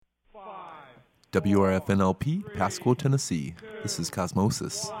WRFNLP, Pasco, Tennessee. This is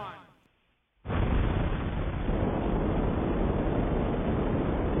Cosmosis.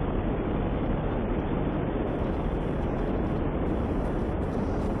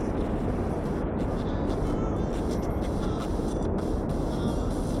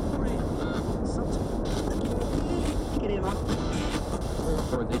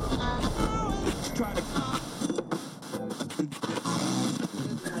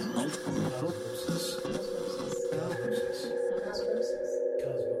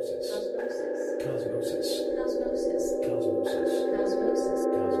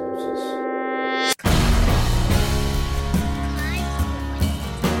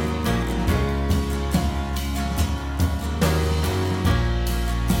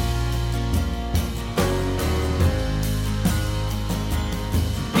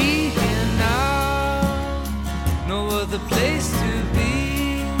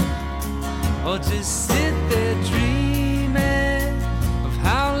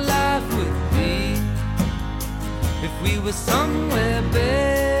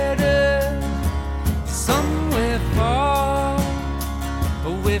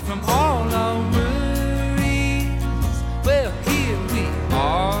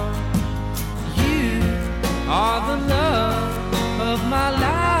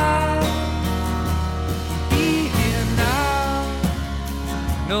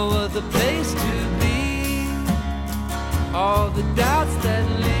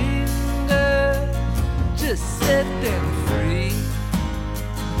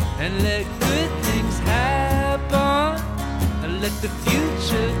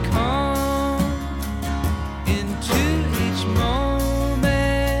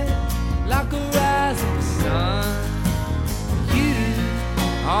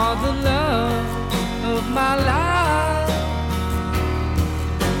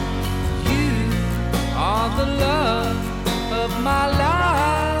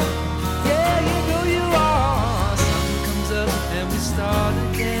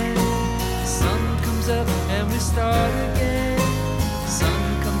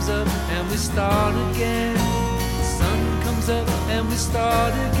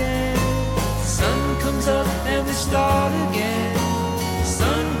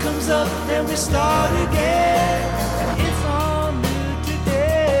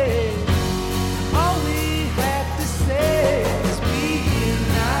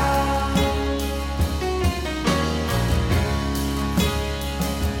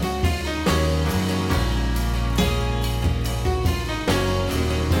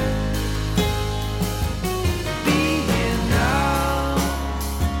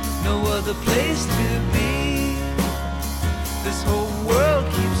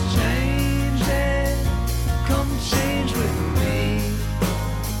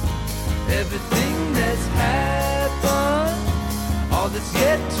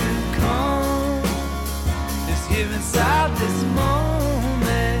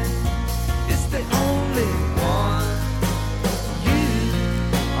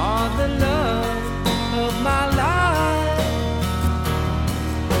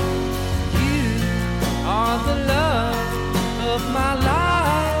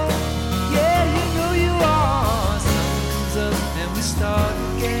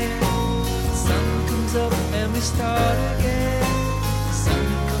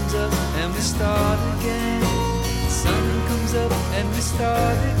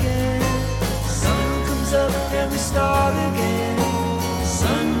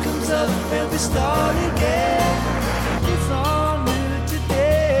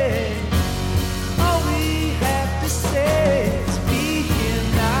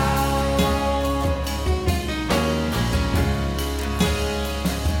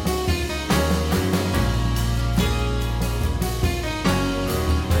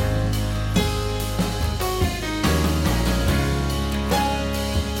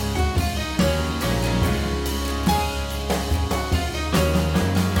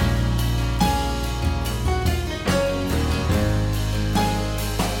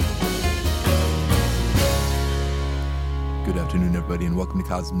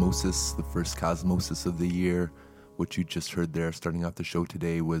 Cosmosis, the first Cosmosis of the year. What you just heard there starting off the show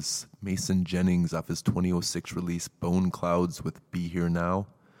today was Mason Jennings off his 2006 release Bone Clouds with Be Here Now.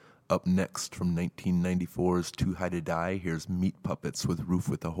 Up next from 1994's Too High to Die, here's Meat Puppets with Roof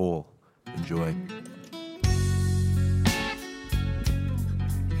with a Hole. Enjoy.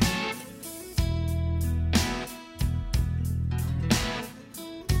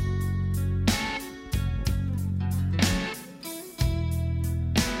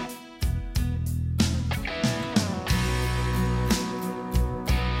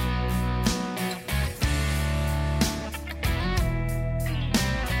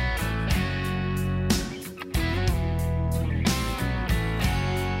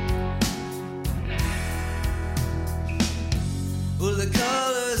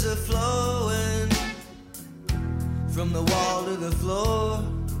 from the wall to the floor,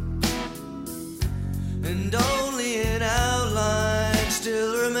 and only an outline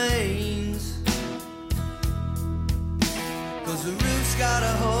still remains, 'cause the roof's got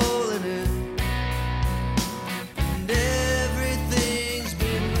a hole in it, and everything's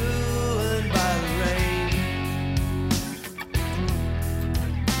been ruined by the rain.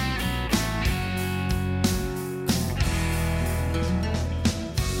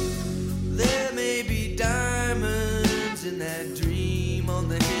 There may be diamonds in that dream on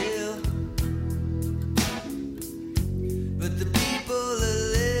the hill, but the people that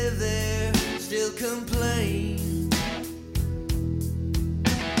live there still complain,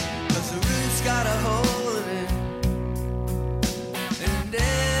 'cause the roof's got a hole in it, and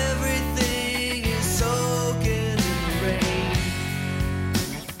everything is soaking in the rain.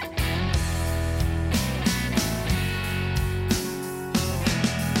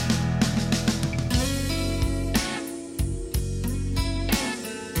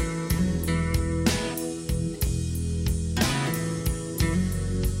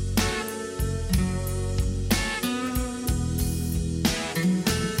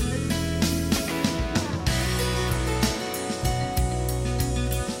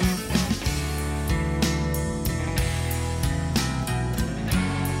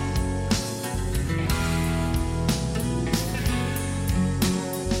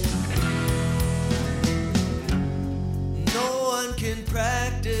 No one can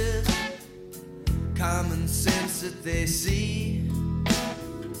practice common sense that they see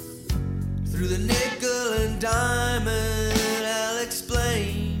through the nickel and diamond. I'll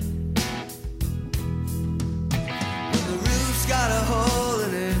explain. When the roof's got a hole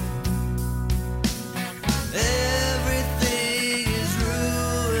in it, everything is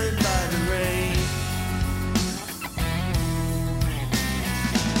ruined by the rain.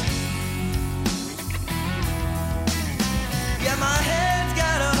 Yeah, my head's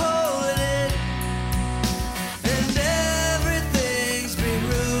got a hole in it, and everything's been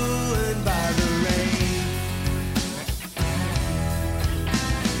ruined by the rain.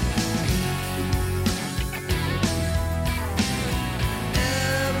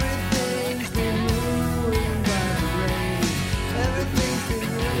 Everything's been ruined by the rain. Everything's been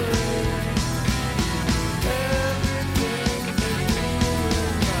ruined. Everything's been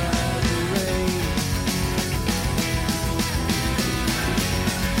ruined by the rain.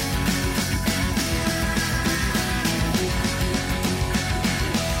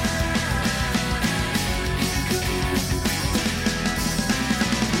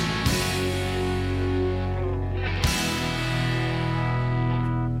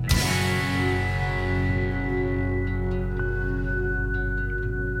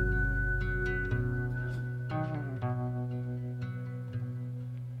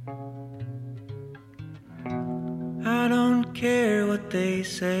 I don't care what they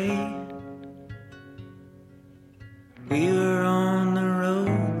say. We were on the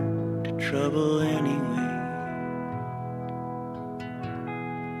road to trouble anyway.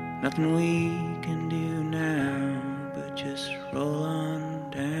 Nothing we can do now but just roll on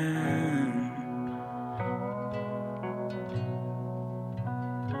down.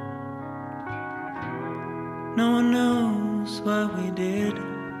 No one knows what we did,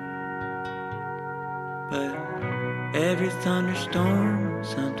 but every thunderstorm,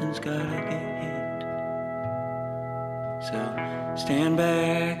 something's gotta get hit. So stand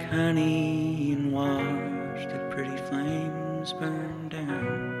back, honey, and watch the pretty flames burn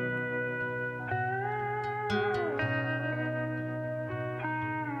down.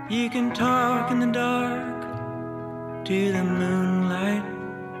 You can talk in the dark to the moonlight.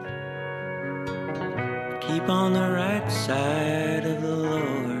 Keep on the right side of the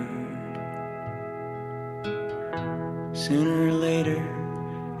Lord. Sooner or later,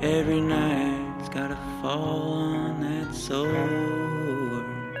 every night's gotta fall on that sword.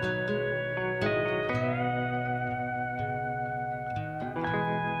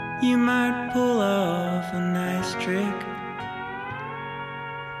 You might pull off a nice trick,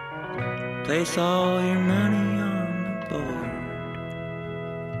 place all your money on the board.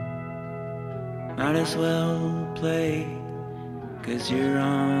 Might as well play, 'cause you're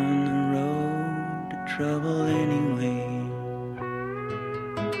on the road to trouble anyway.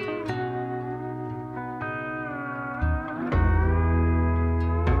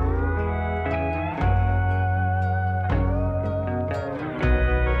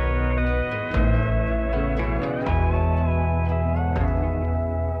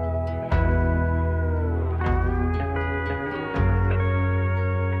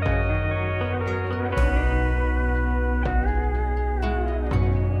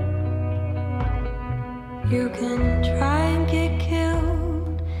 You can try and get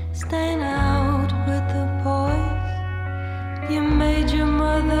killed, staying out with the boys. You made your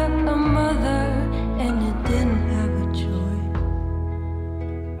mother a mother, and you didn't have a choice.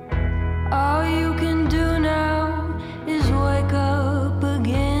 All you can do now is wake up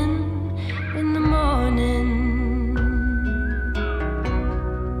again in the morning.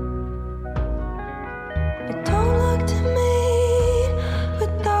 But don't look to me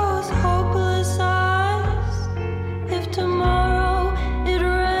with those hopeless eyes. If tomorrow it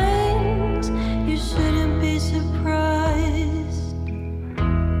rains, you shouldn't be surprised.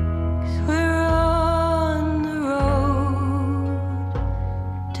 'Cause we're on the road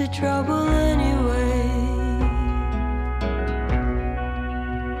to trouble anyway.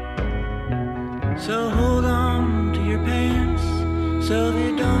 So hold on to your pants so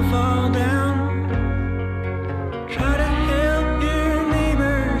they don't fall down. Try to help your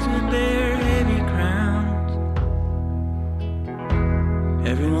neighbors with their heavy crowns.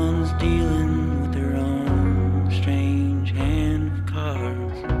 Everyone's dealing with their own strange hand of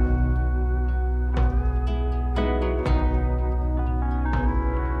cards.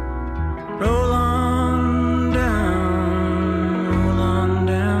 Roll on down,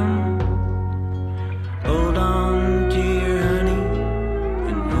 hold on to your honey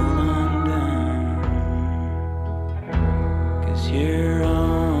and roll on down. 'Cause you're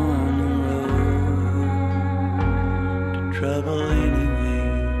on the road to trouble anyway.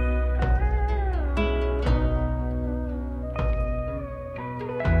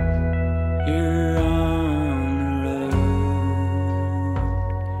 You're on the road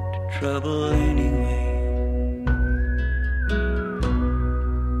to trouble anyway.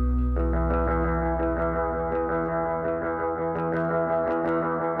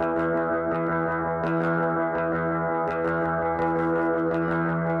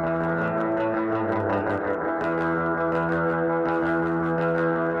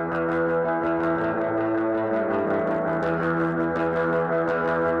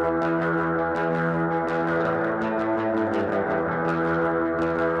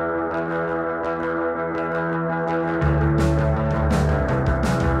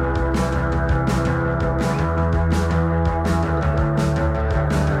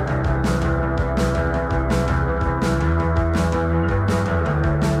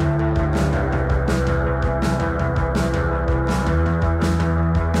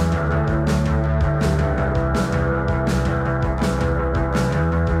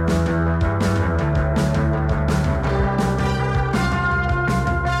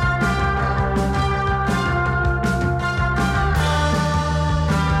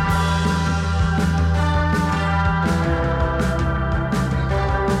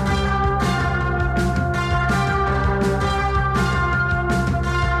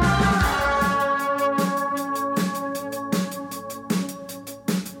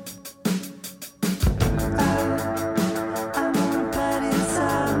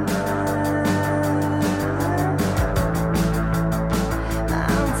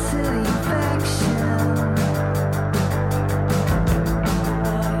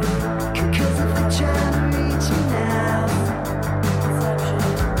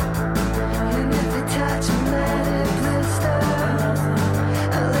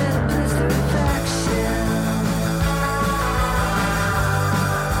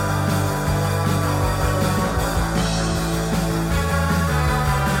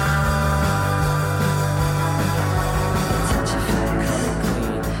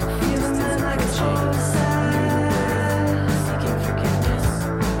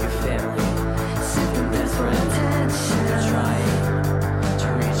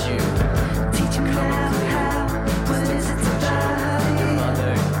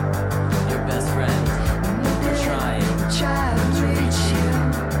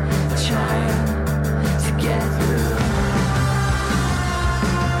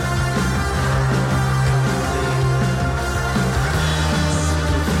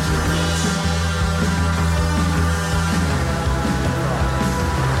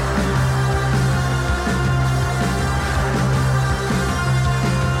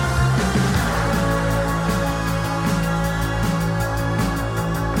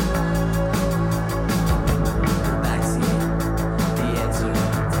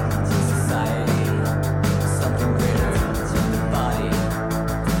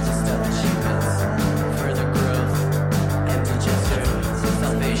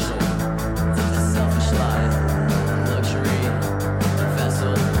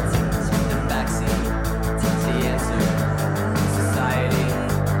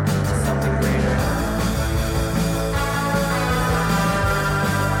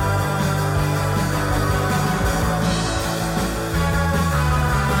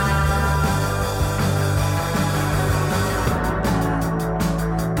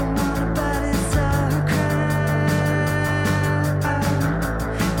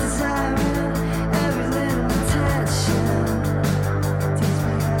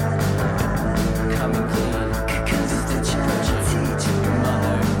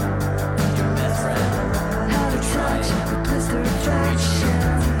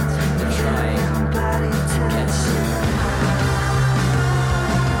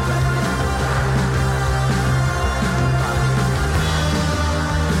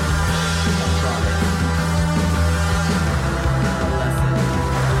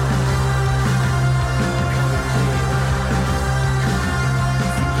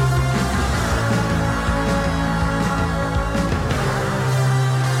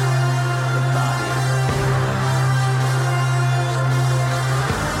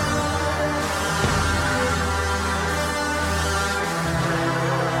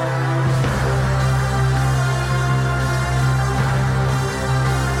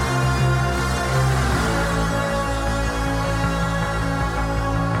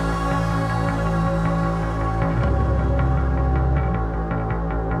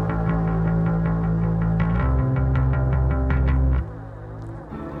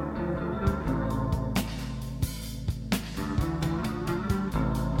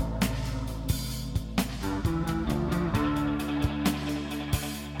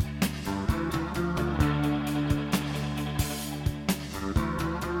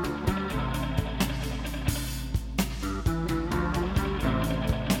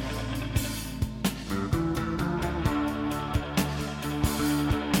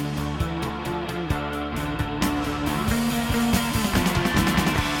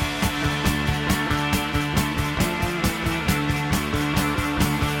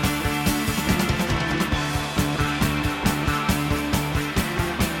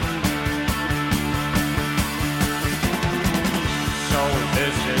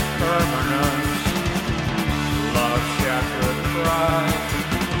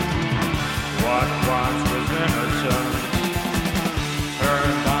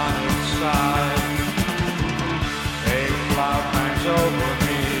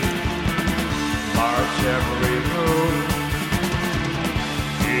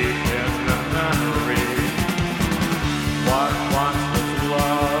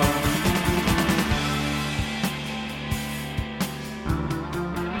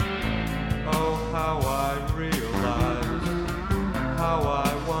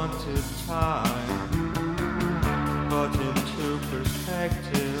 wanted time put into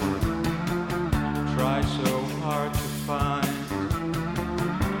perspective. Try so hard to find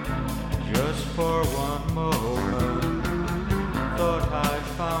just for one moment. Thought I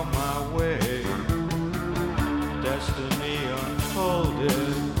found my way. Destiny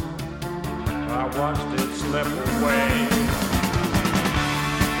unfolded. I watched it slip away.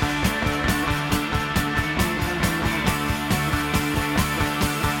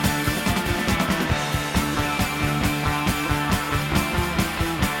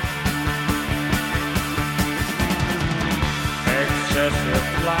 Excessive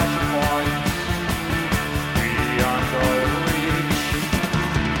flashpoints beyond all reach.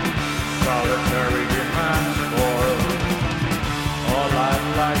 Solitary demands for all I'd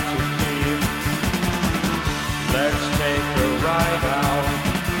like to keep. Let's take a ride out,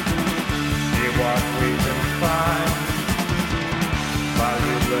 see what we can find.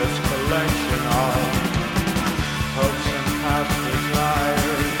 Valueless collection of hopes and past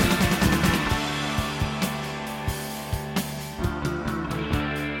desires.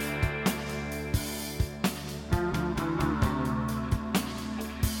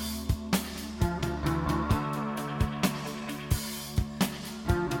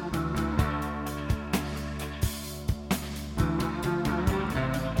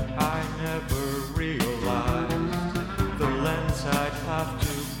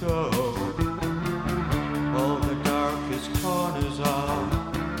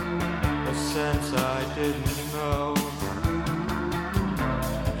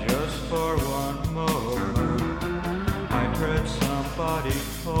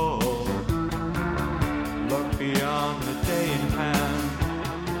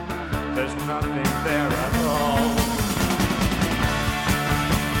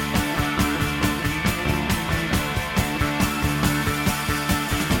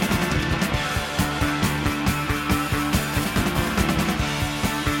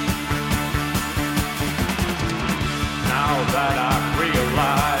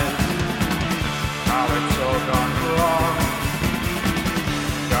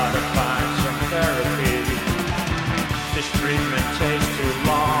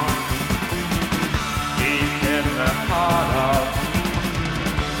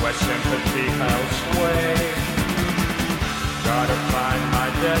 Sympathy elsewhere. Gotta find my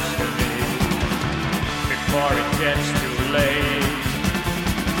destiny before it gets too late.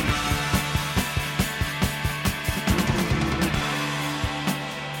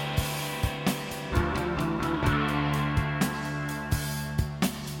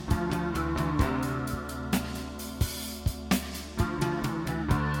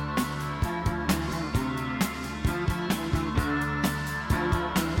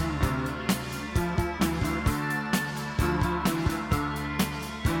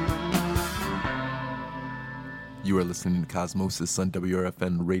 You are listening to Cosmosis on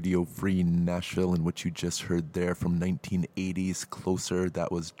WRFN Radio Free Nashville, and what you just heard there from 1980s Closer,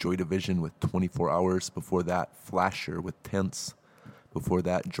 that was Joy Division with 24 Hours. Before that, Flasher with Tense. Before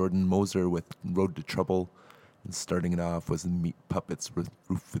that, Jordan Moser with Road to Trouble. And starting it off was Meat Puppets with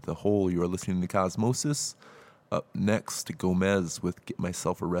Roof with a Hole. You are listening to Cosmosis. Up next, Gomez with Get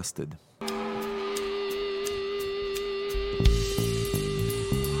Myself Arrested.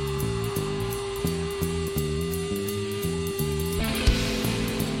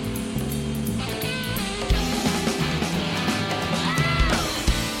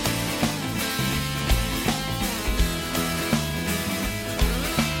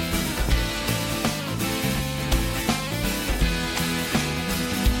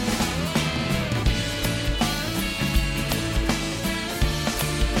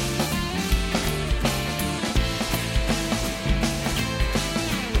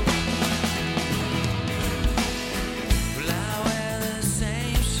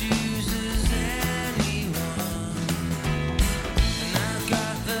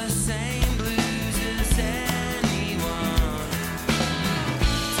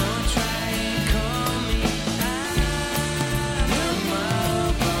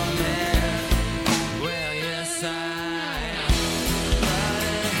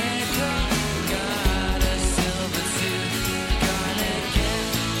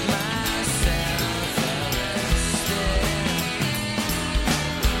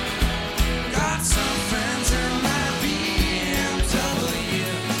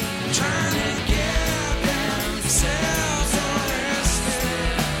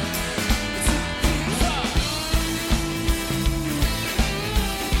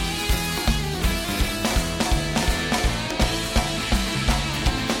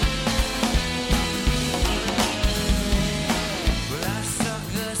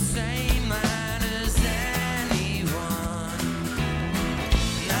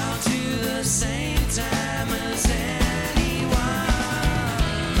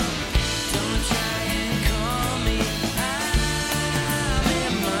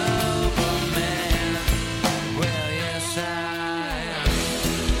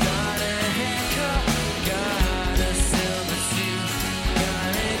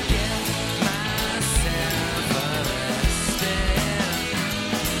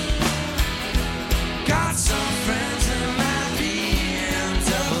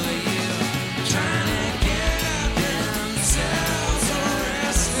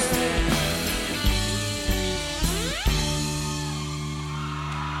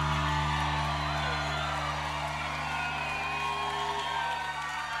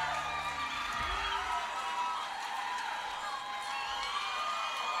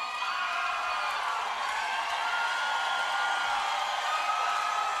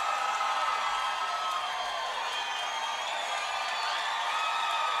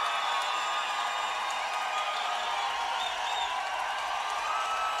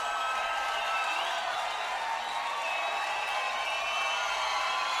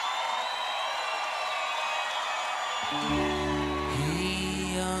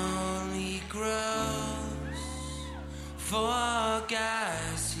 He only grows for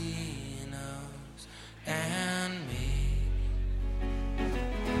guys he knows and me.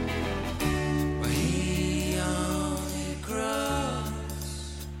 But he only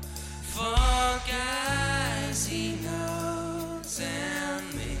grows for guys he knows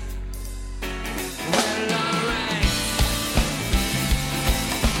and me. Well, alright.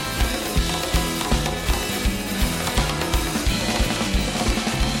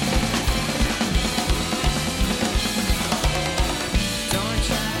 Don't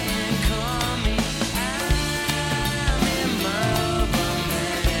try and call me, I'm immobile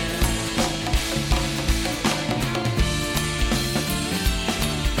man.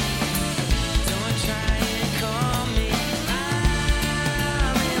 Don't try and call me,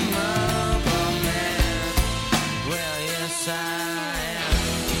 I'm immobile man. Well, yes I am.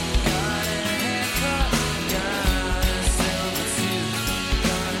 Got a haircut, got a silver tooth.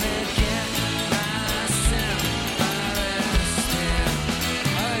 Gonna get myself arrested.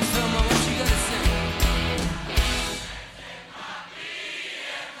 Alright, Filma, what you gotta say?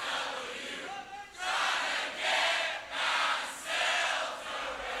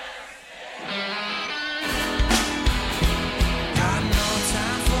 Got no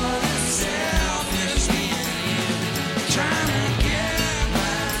time for the selfish being. Trying to get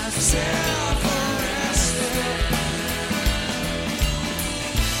myself arrested.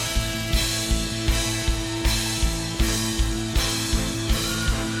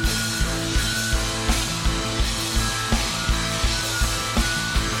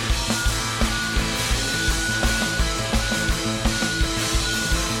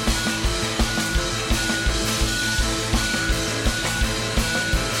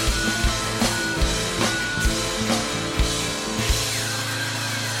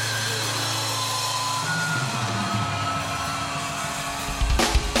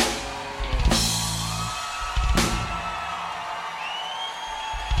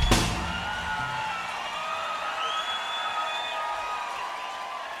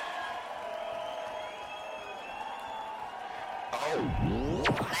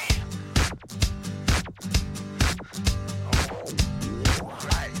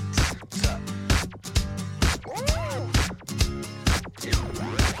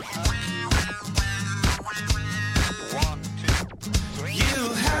 You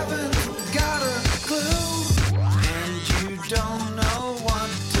haven't got a clue, and you don't know what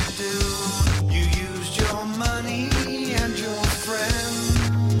to do. You used your money and your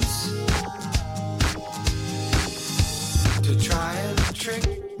friends to try and trick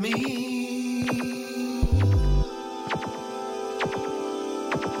me.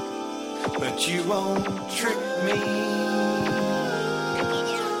 But you won't trick me.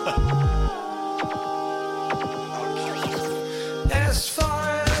 As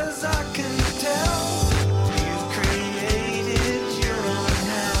far as I can tell, you've created your own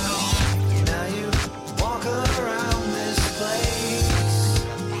hell. Now you walk around this place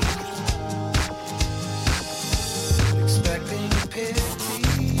expecting pity.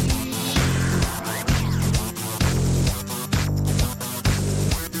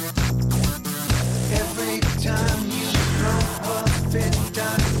 Every time you throw a fit, I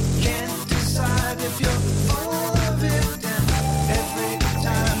can't decide if you're full of it. And every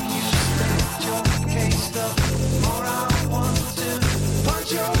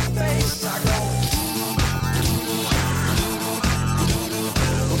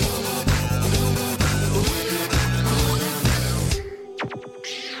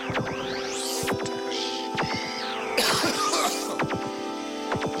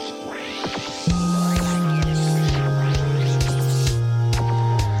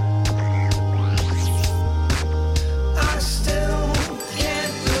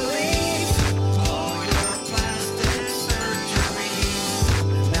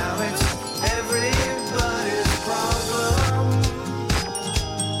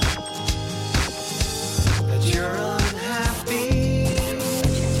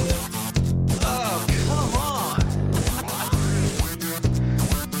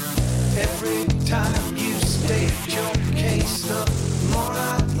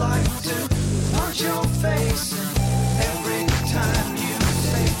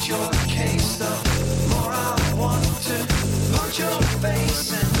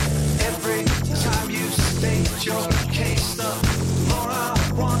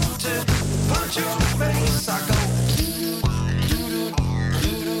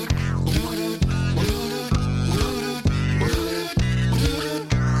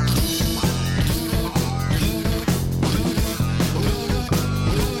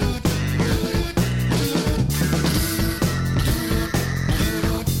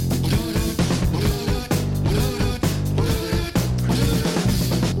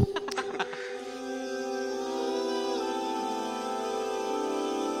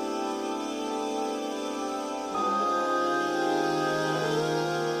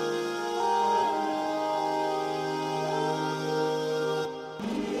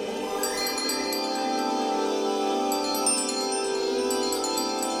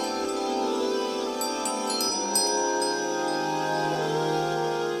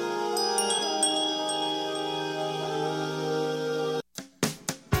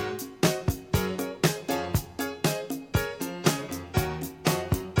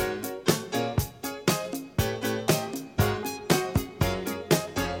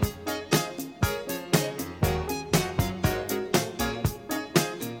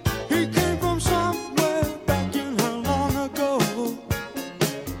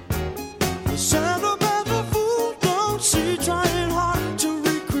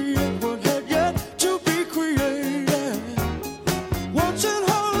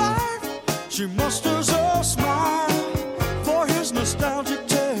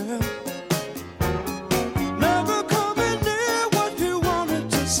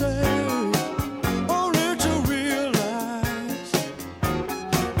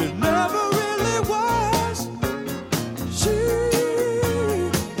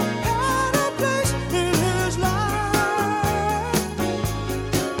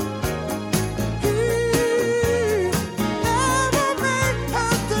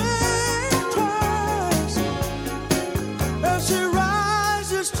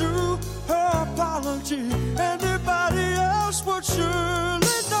apology. Anybody else would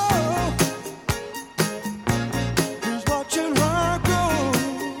surely know. He's watching her go.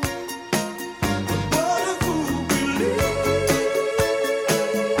 What a fool believes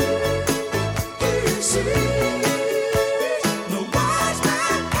he sees. No wise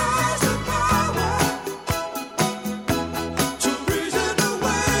man has the power to reason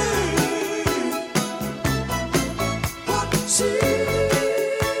away what seems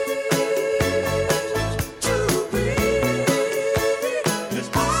to be is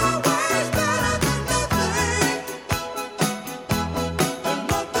always better than nothing, and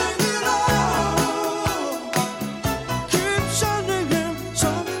nothing at all. Keep sending him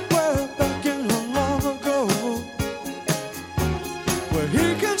somewhere back in long ago, where he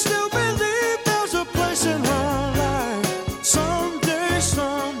can still believe there's a place in her life. Someday,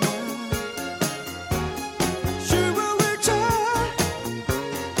 somewhere, she will return.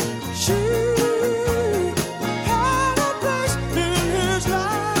 She had a place in his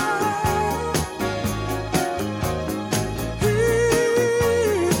life. He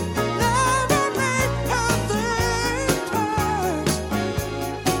never made her think twice.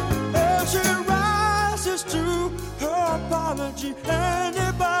 As she rises to her apology,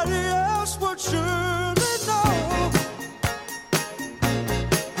 anybody else would surely know.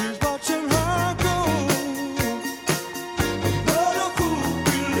 He's watching her go. But a fool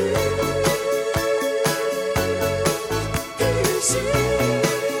believes he sees.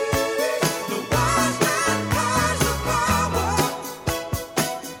 The wise man has the power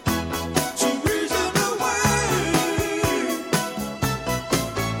to reason away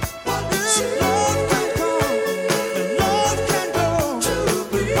what love can come and love can go.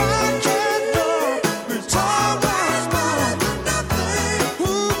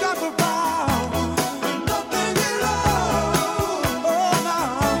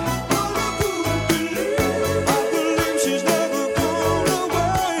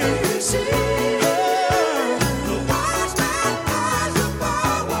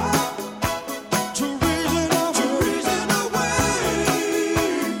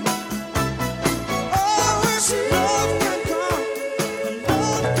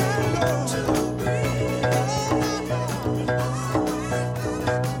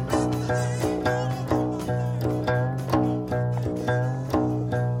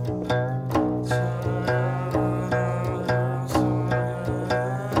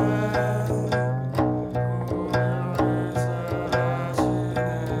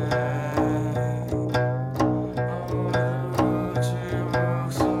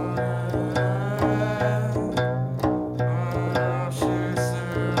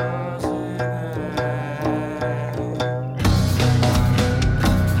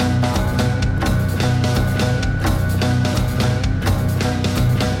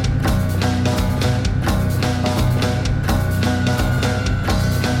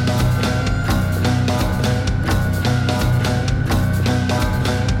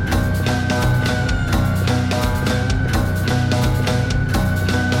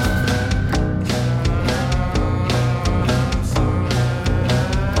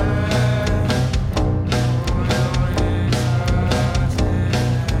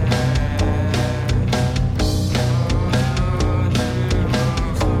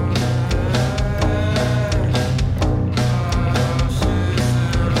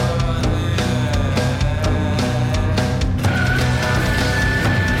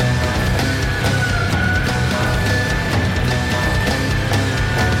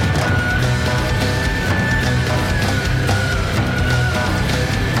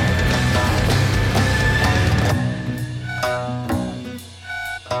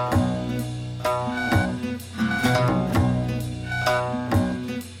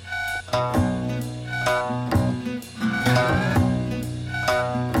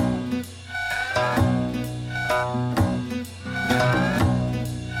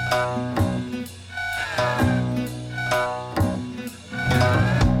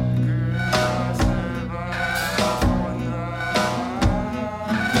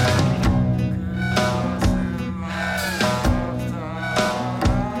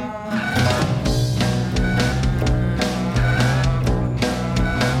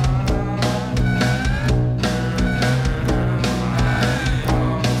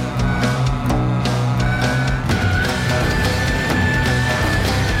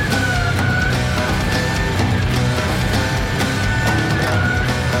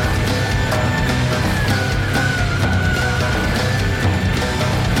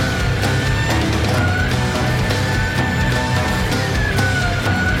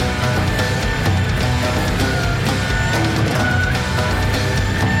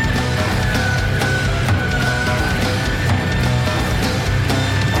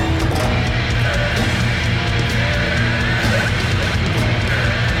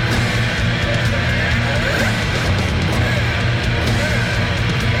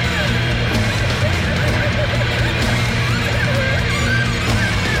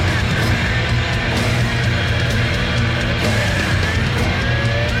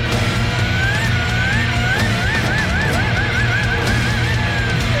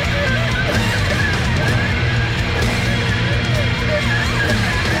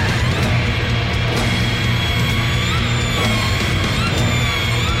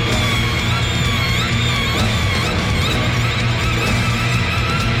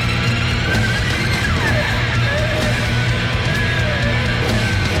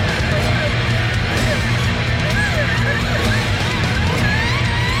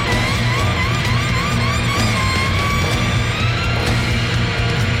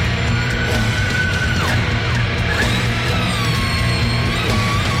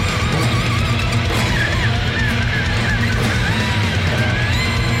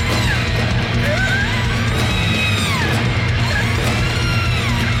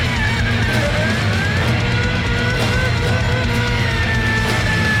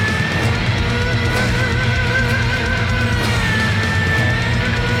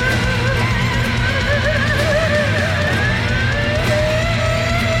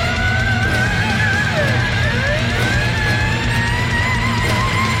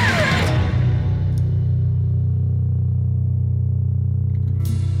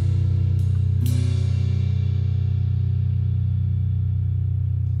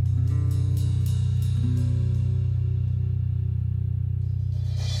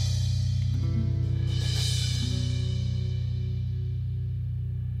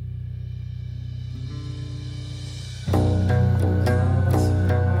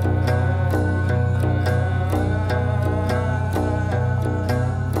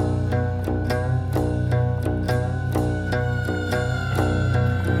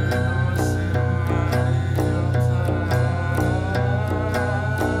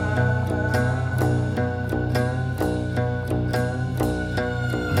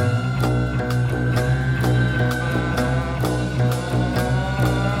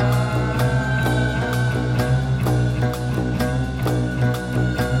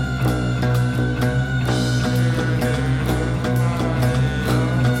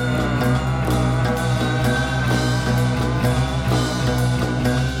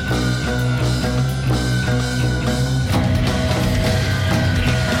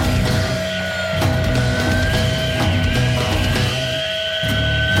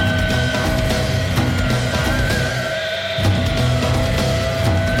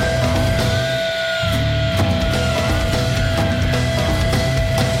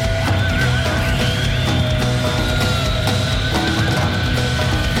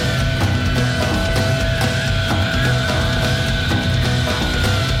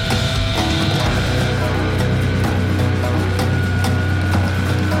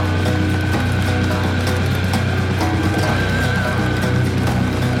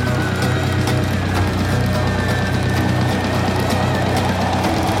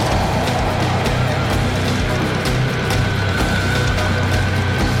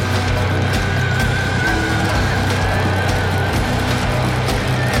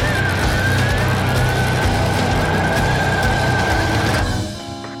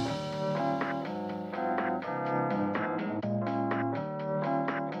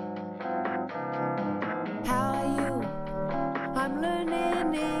 I'm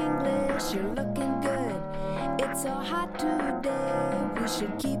learning English, you're looking good. It's so hot today, we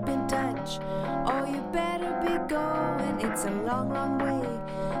should keep in touch. Oh, you better be going, it's a long, long way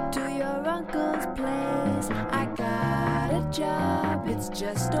to your uncle's place. I got a job, it's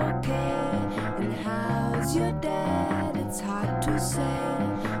just okay. And how's your dad? It's hard to say.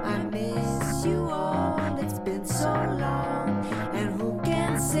 I miss you all, it's been so long. And who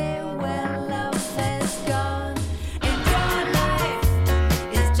can say where love has gone? And your life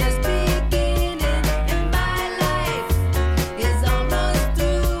is just beginning, and my life is almost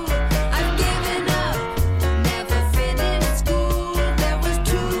through. I've given up, never finished school. There was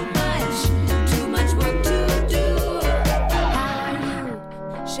too much work to do. How are you?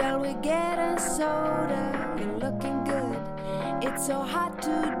 Shall we get a soda? You're looking good. It's so hot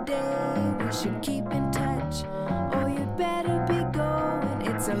today, we should keep in touch. Oh, you'd better be going.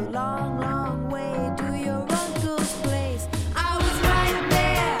 It's a long, long way to your uncle's place. I was right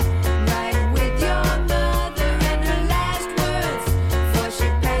there, right with your mother, and her last words before she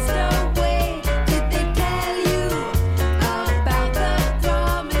passed away. Did they tell you about the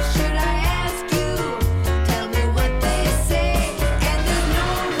promise? Should I ask you? Tell me what they say. And there's no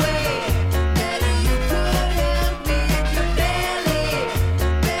way that you could help me if you're barely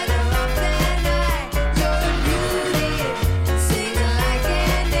better off than I. You're a beauty, singing like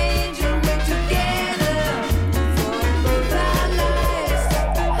an angel. We're together for both our lives.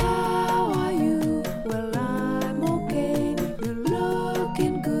 How are you? Well, I'm okay. You're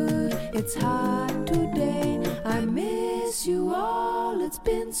looking good. It's hot today. I miss you all. It's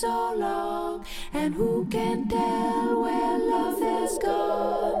been so long. And who can tell where love has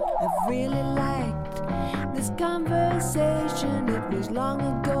gone? I've really liked this conversation. It was long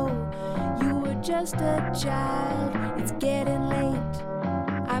ago. You were just a child. It's getting late.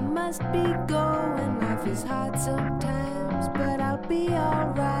 I must be going. Life is hard sometimes, but I'll be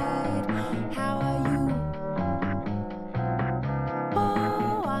alright. How are you?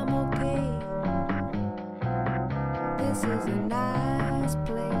 Oh, I'm okay. This is a nice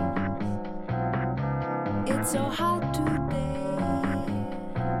place. It's so hot today.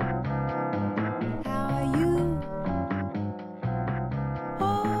 How are you?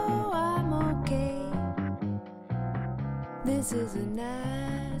 Oh, I'm okay. This is a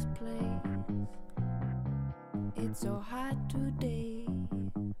nice place. It's so hot today.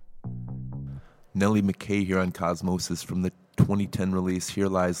 Nellie McKay here on Cosmosis from the 2010 release Here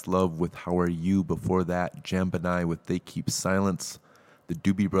Lies Love with How Are You. Before that, Jambanai with They Keep Silence. The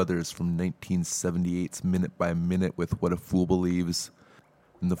Doobie Brothers from 1978's Minute by Minute with What a Fool Believes.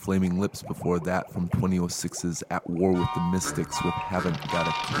 And the Flaming Lips before that from 2006's At War with the Mystics with Haven't Got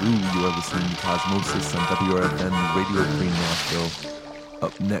a Clue. You are listening to Cosmosis on WRFN Radio Free Nashville.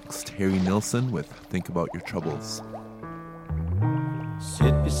 Up next, Harry Nilsson with Think About Your Troubles.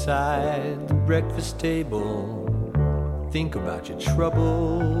 Sit beside the breakfast table, think about your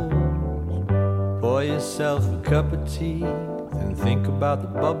troubles. Pour yourself a cup of tea, then think about the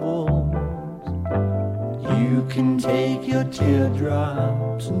bubbles. You can take your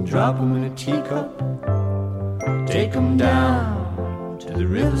teardrops and drop them in a teacup. Take them down to the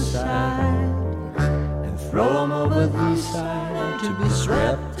riverside and throw them over the side to be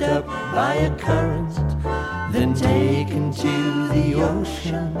swept up by a current, then taken to the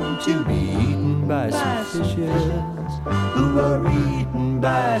ocean to be eaten by some fishes who are eaten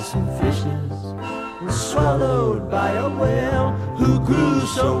by some fishes, were swallowed by a whale who grew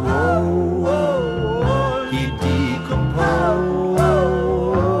so old he decomposed.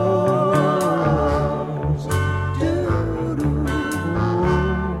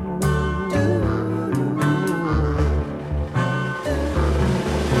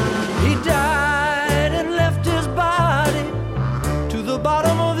 He died and left his body to the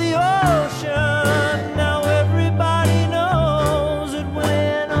bottom of the ocean. Now everybody knows that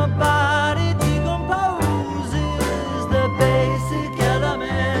when a body decomposes, the basic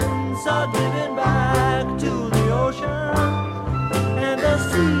elements are given back to the ocean, and the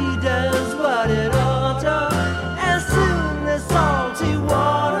sea does what it ought to as soon as salty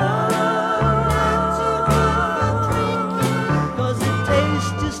water, 'cause it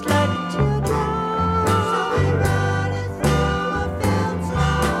tastes just like a teardrop, so we run it through a filter,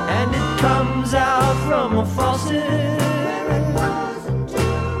 and it comes out from a faucet where it goes into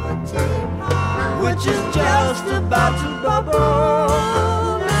a teapot, which is just about to bubble.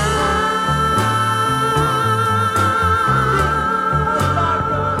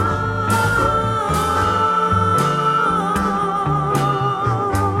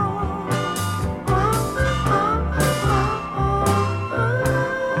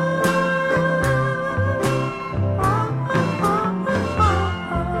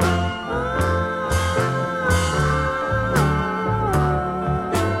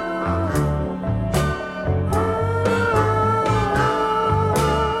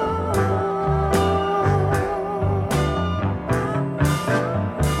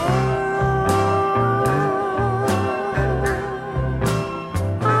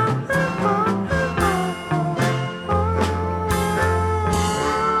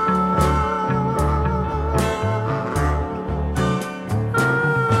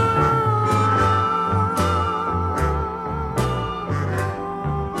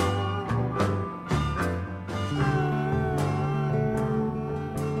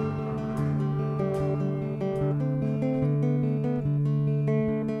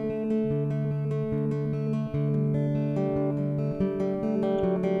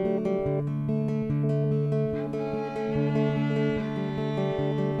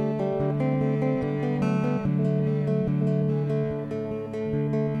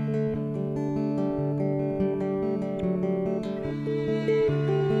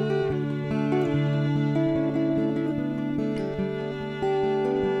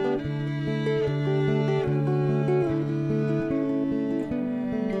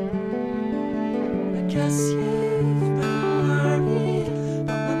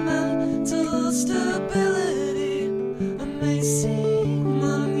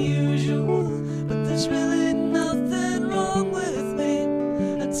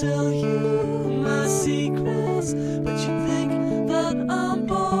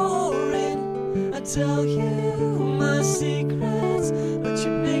 tell you my secrets, but you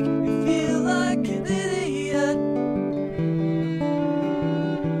make me feel like an idiot.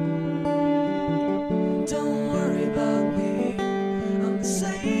 Don't worry about me, I'm the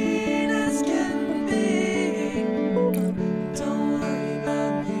same as can be. Don't worry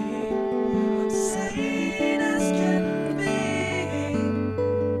about me, I'm the same as can be.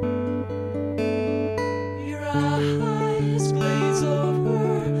 Your eyes glaze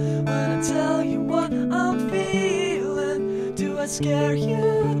over when I tell you what I'm feeling. Do I scare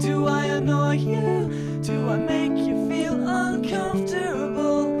you? Do I annoy you? Do I make you feel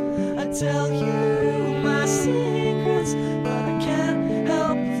uncomfortable? I tell you my secrets, but I can't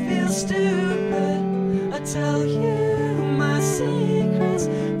help but feel stupid. I tell you my secrets,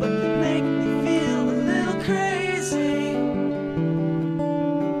 but they make me feel a little crazy.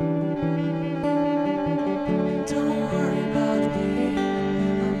 Don't worry about me,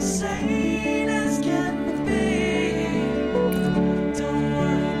 I'm sane as can be. Don't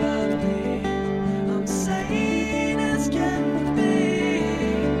worry about me, I'm sane as can be.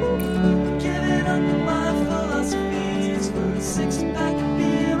 Giving up my philosophies for a 6-pack of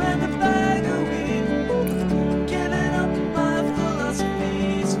beer and a bag of weed. Giving up my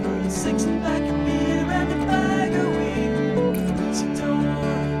philosophies for a 6-pack of beer and a bag of weed. So don't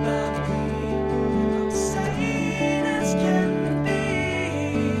worry about me, I'm sane as can be.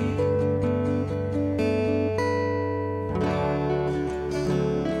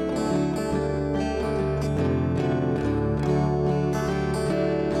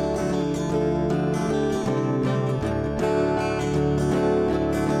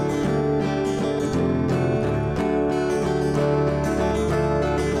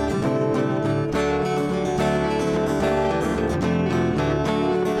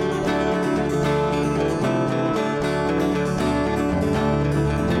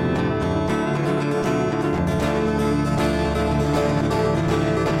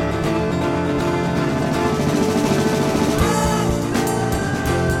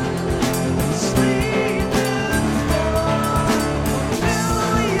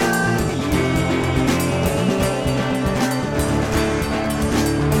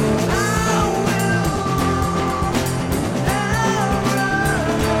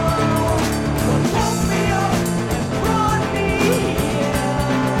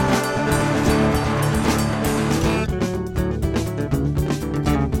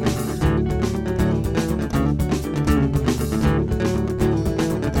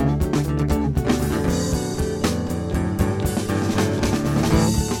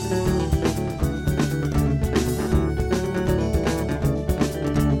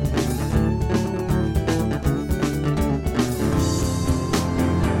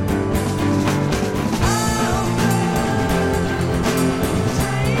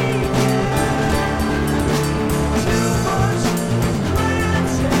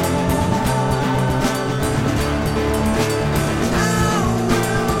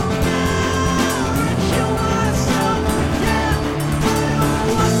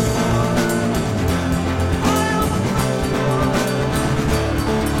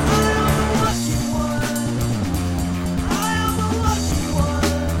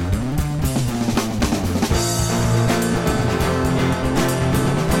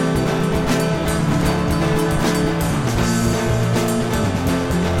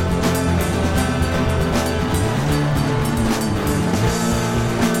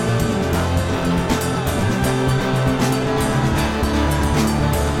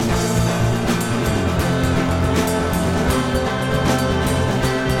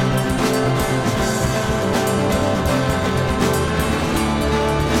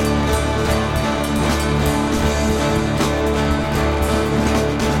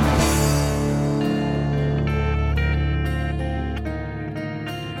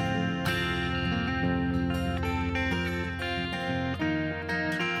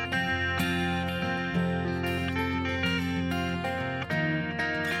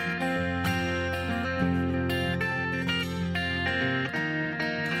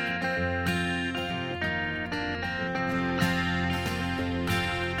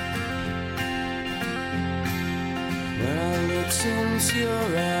 Into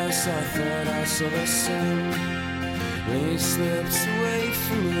your eyes, I thought I saw the sun. When you slipped away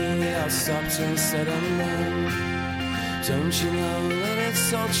from me, I stopped and said I'm done. Don't you know that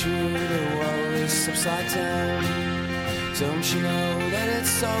it's all true, the world is upside down? Don't you know that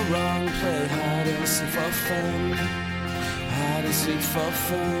it's all wrong? Play hide and seek for fun, hide and seek for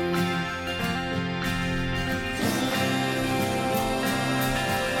fun.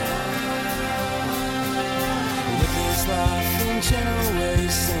 Life in general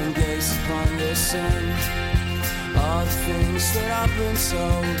ways and gaze upon this sun. All the things that I've been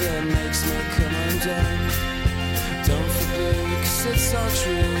told, it makes me come undone. Don't forbid, 'cause it's all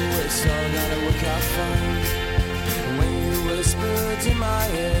true, it's all gotta work out fine. When you whispered in my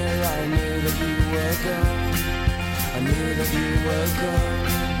ear, I knew that you were gone. I knew that you were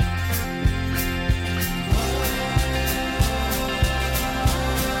gone.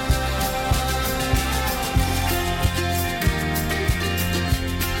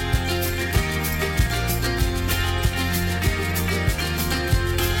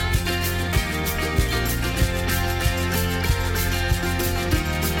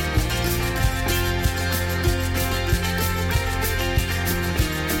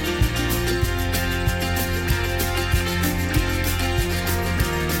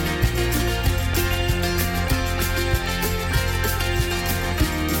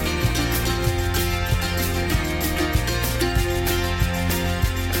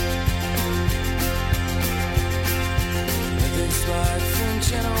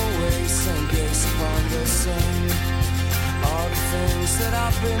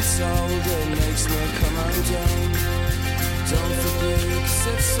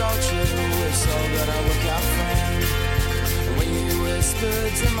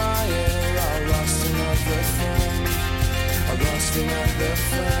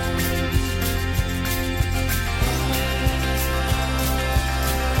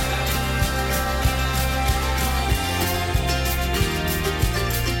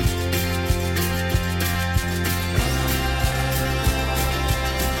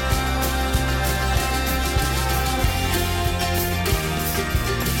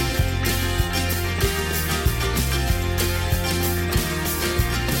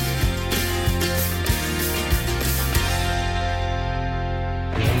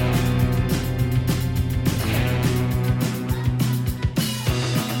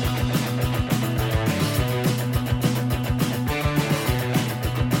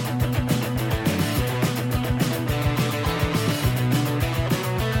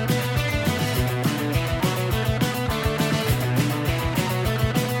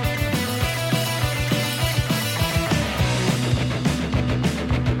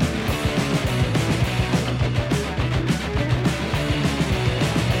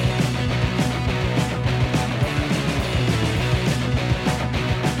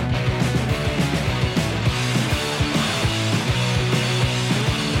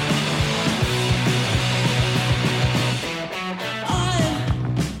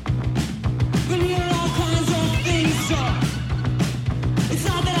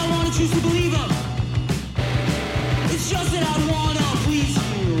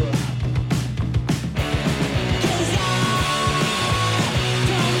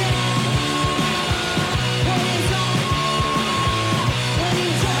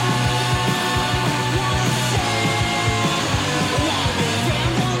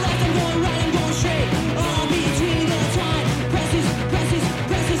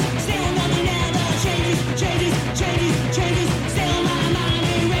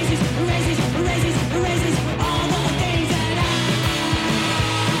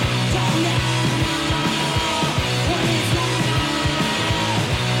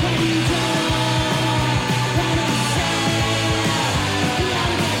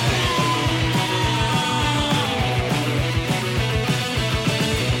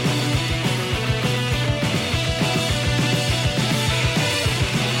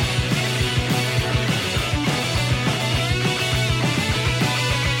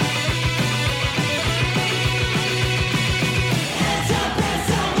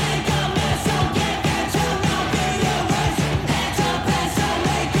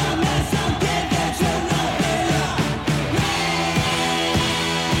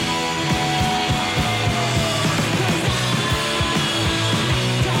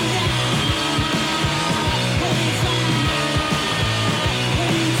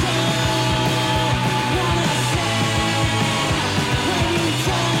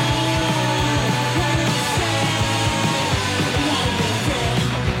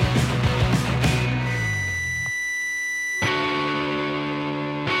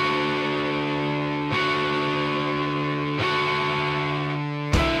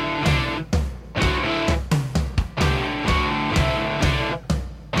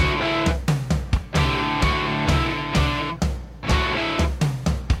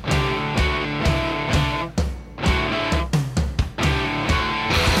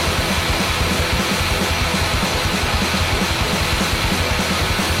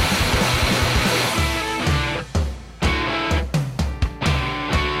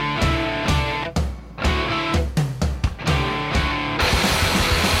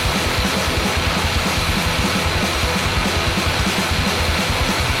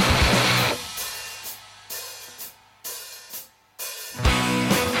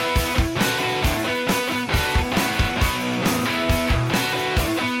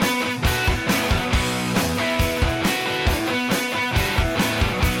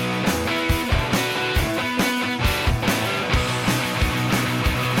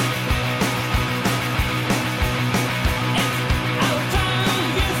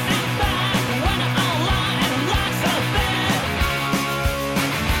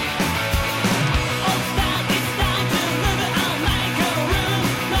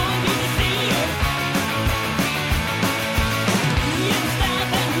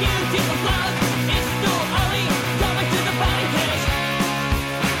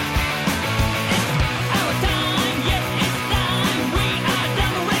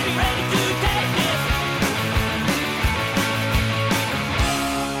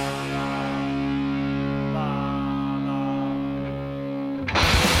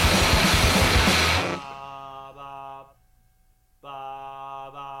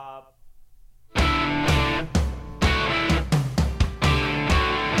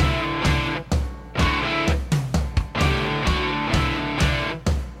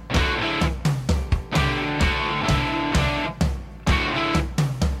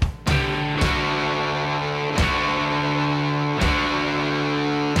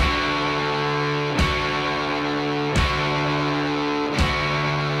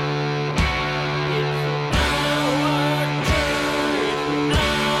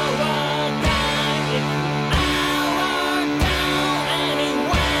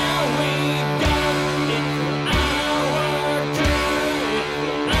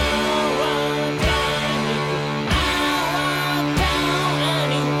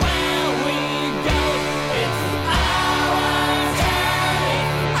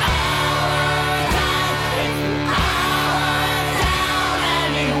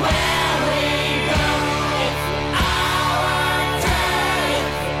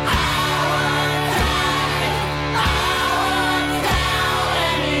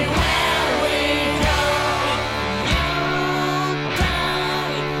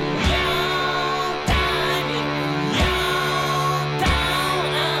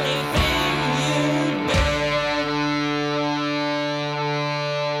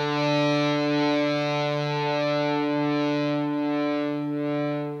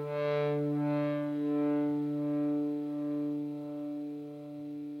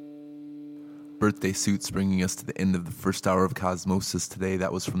 Birthday Suits bringing us to the end of the first hour of Cosmosis today.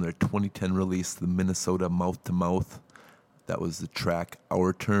 That was from their 2010 release, the Minnesota Mouth to Mouth. That was the track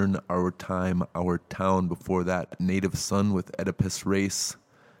Our Turn, Our Time, Our Town. Before that, Native Son with Oedipus Race.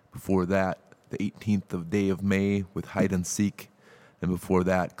 Before that, the 18th of Day of May with Hide and Seek. And before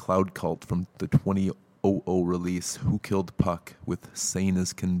that, Cloud Cult from the 2000 release, Who Killed Puck with Sane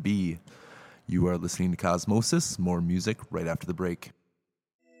as Can Be. You are listening to Cosmosis. More music right after the break.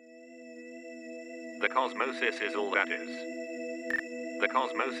 The cosmosis is all that is. The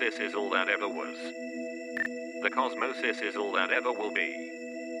cosmosis is all that ever was. The cosmosis is all that ever will be.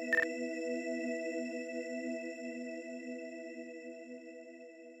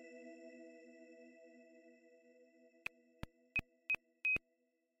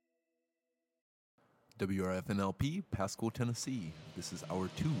 WRFNLP, Pasco, Tennessee. This is hour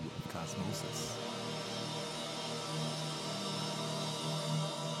 2 of Cosmosis.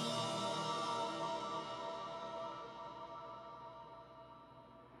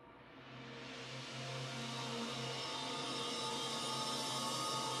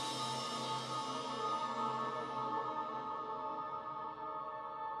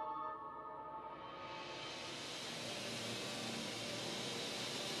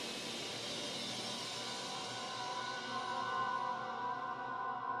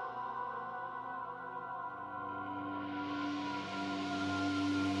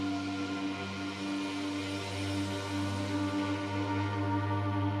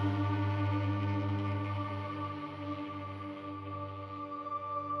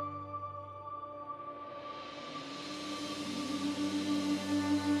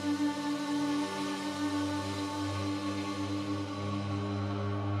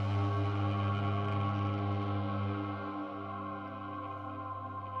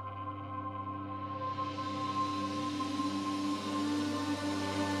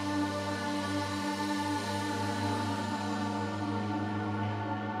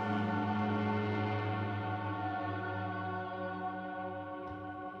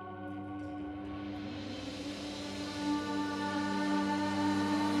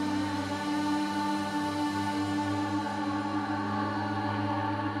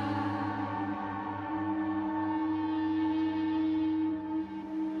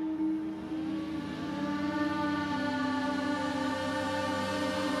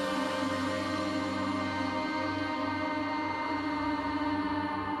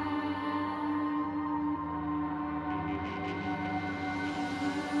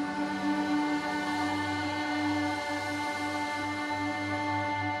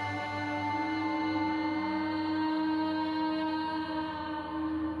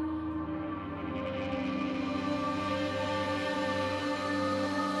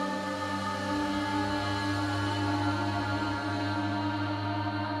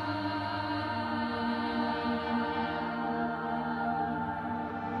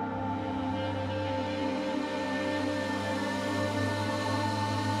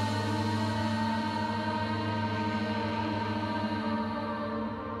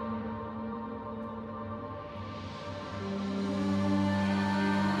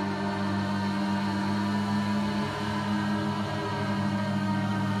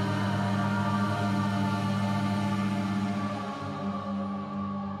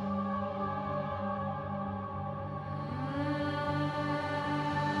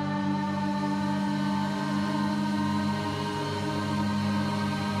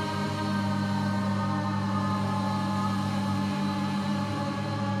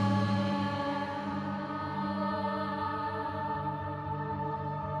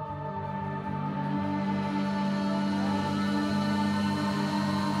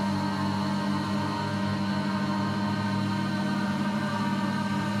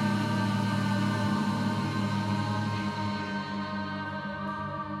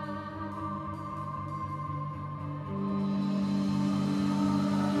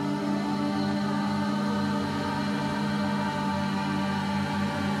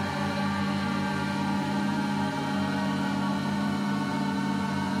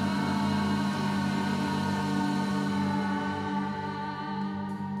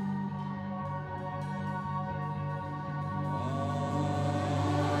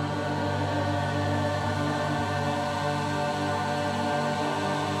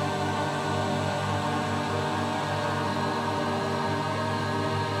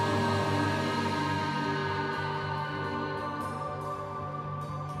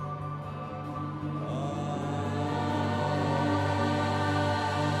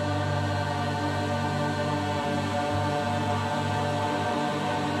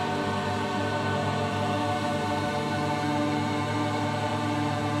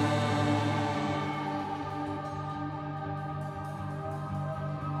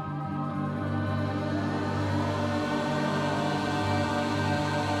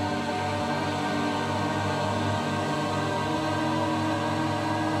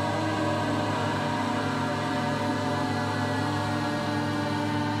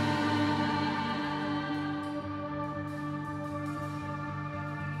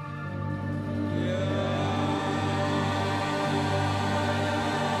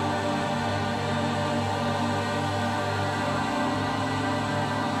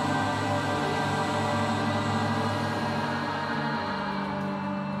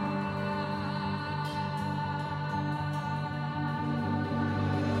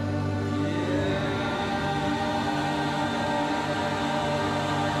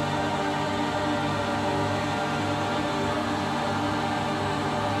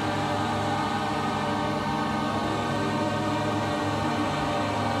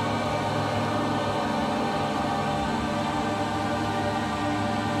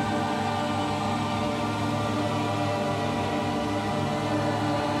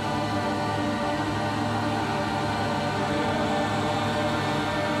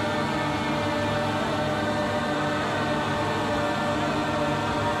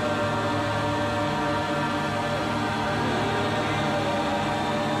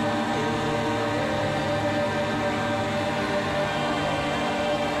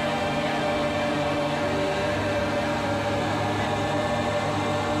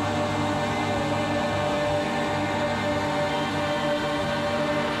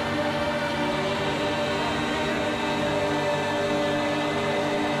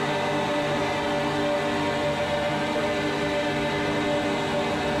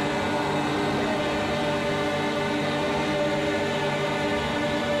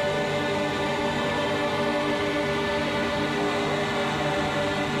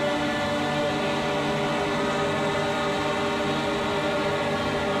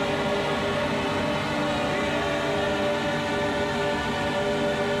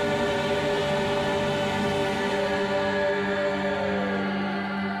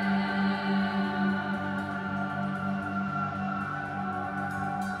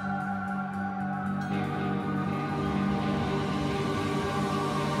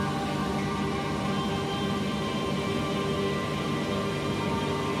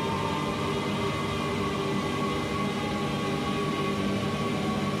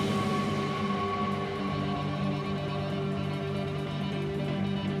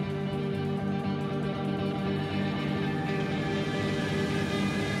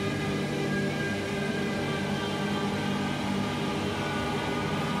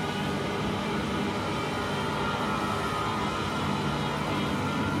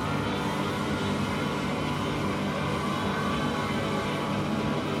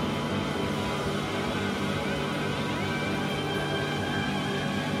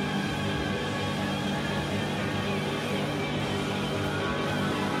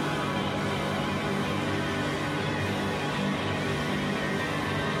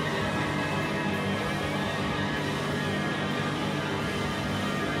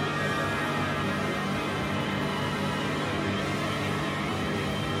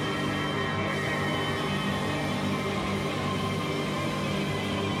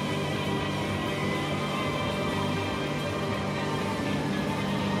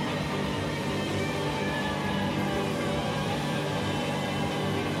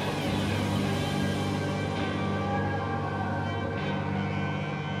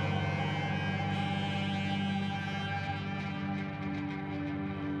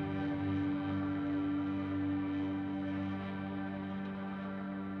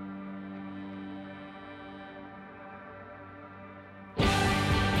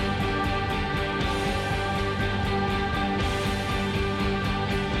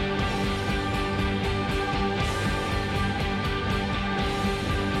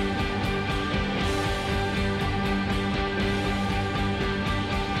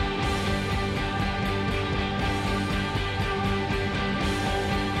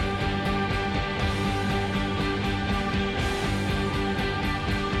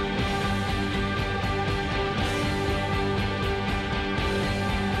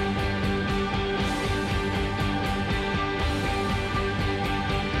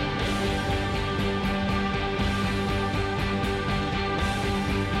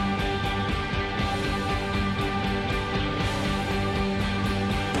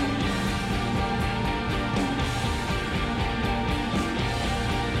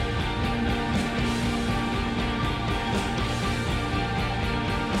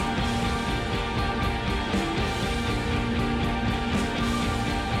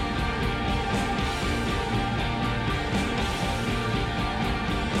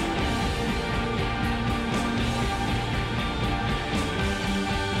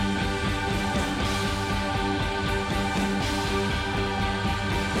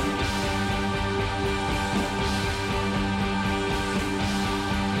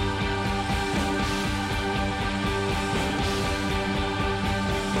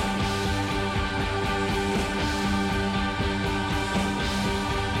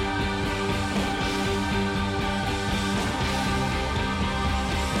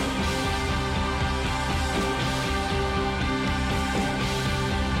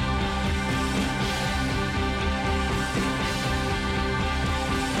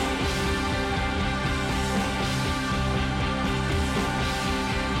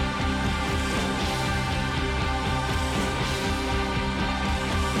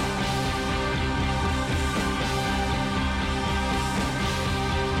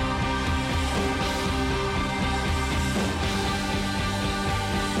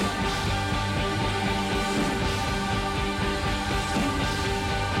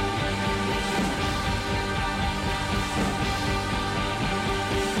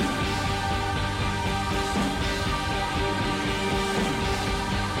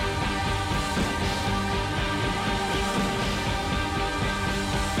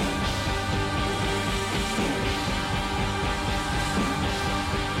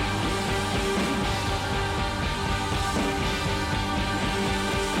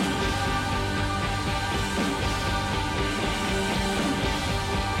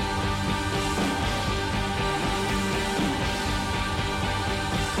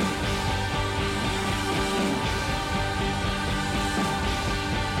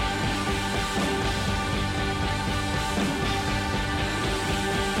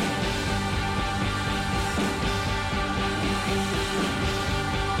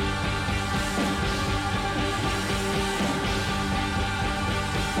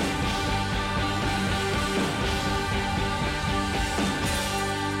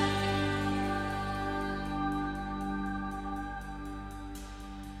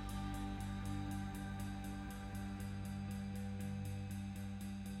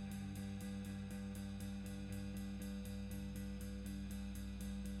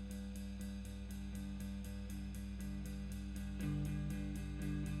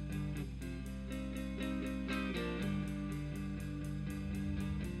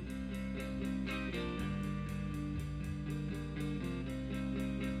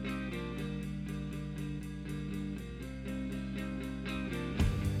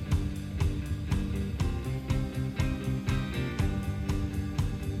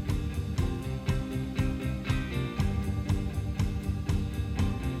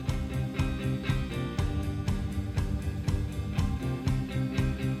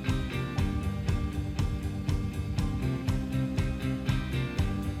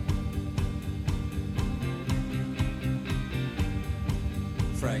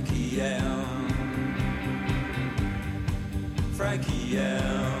 Frankie M. Frankie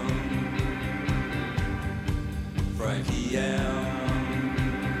M. Frankie M.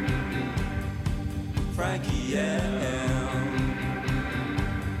 Frankie M.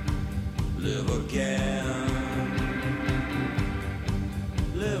 Live again.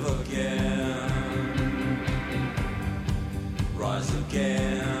 Live again. Rise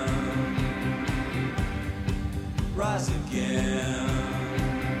again. Rise again.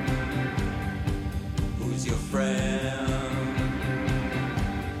 Who's your friend?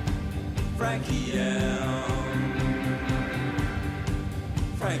 Frankie M.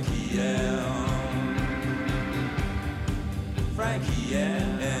 Frankie M. Frankie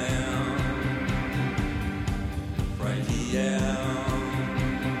M. Frankie M.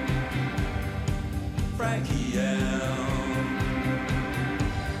 Frankie M.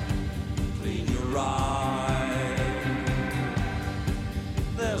 Clean your eye.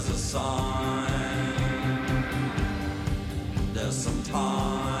 There's a sign. There's some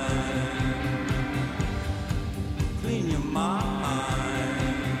time. Clean your mind.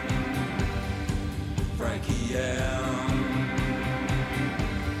 Frankie M.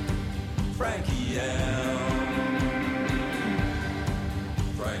 Frankie M.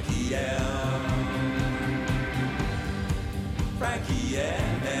 Frankie M. Frankie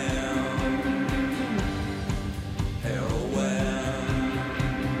M. Heroin.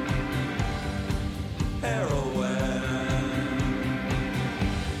 Heroin.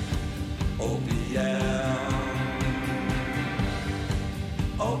 OPM.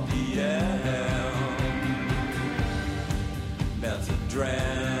 OPM.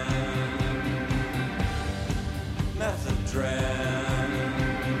 Methadone. Methadone.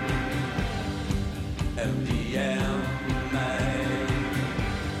 MDMA.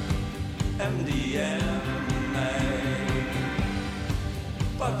 MDMA.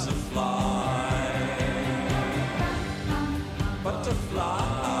 Butterfly. Butterfly.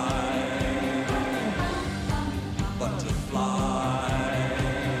 Butterfly.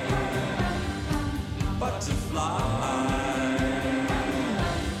 Butterfly.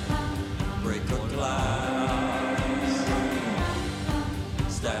 Break a glass.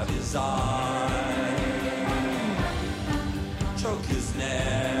 Stab his eye. Choke his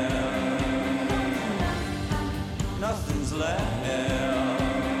neck. Nothing's left.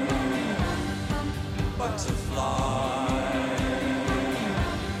 Butterfly.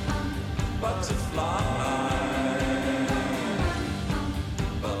 Butterfly.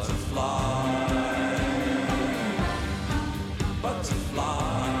 Butterfly. Butterfly.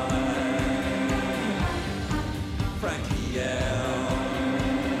 Frankie M.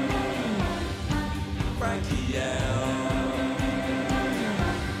 Frankie M.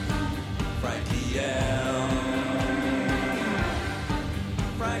 Frankie M.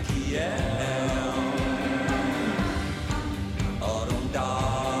 Frankie M. Oh, don't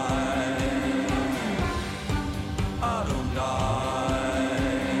die. Oh, don't die.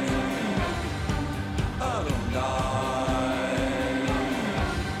 Oh, don't die.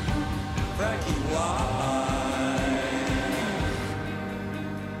 Frankie, why?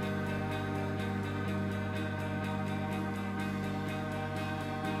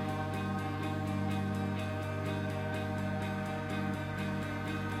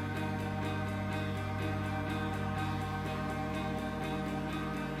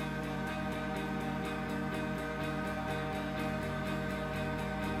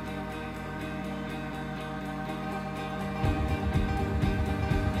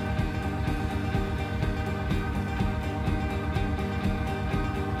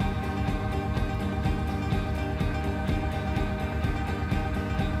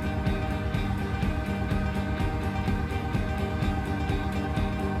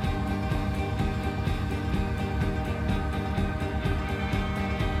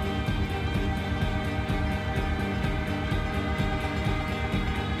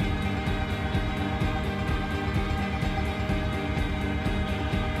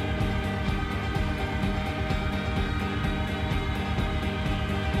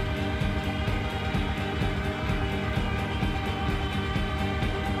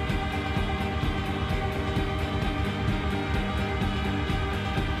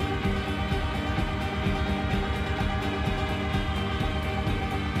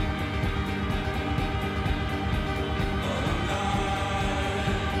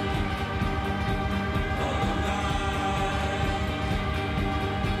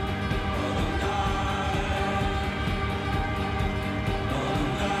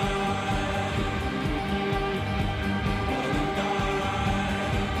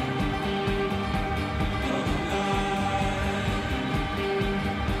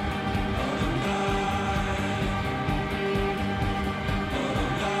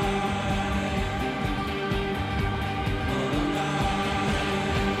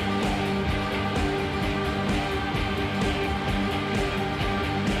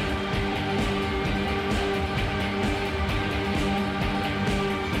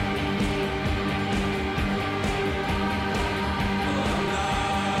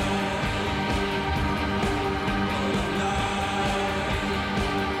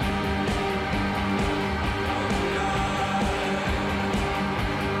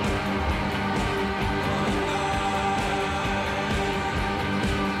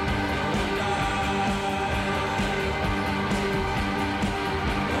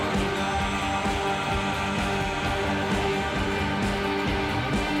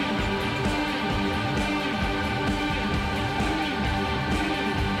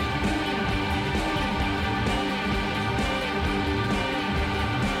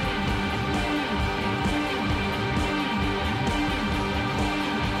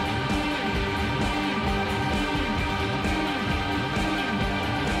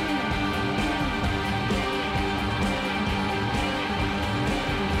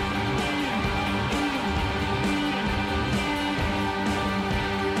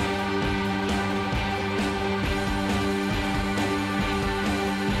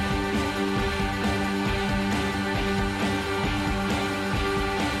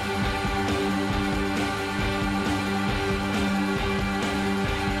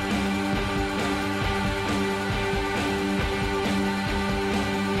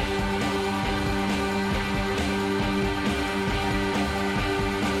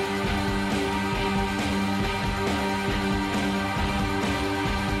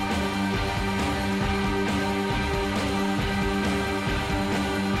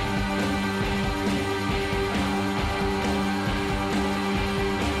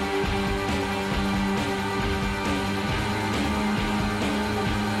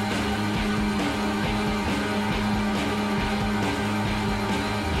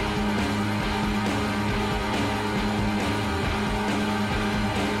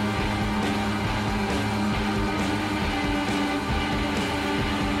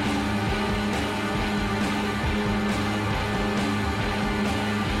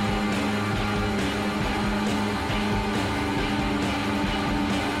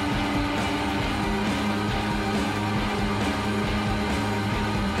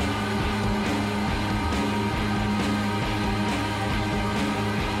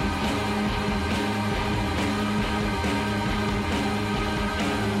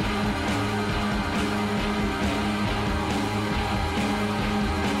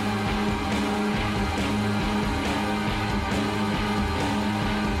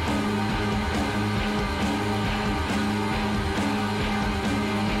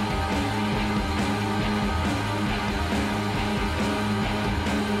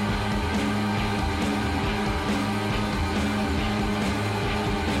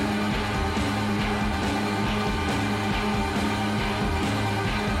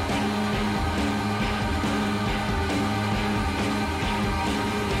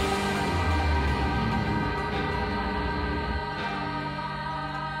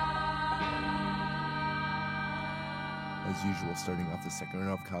 usual, starting off the second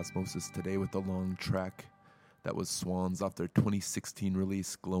round of Cosmosis today with a long track. That was Swans off their 2016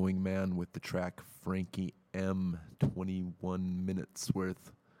 release, Glowing Man, with the track Frankie M, 21 minutes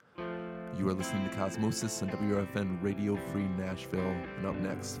worth. You are listening to Cosmosis on WRFN Radio Free Nashville. And up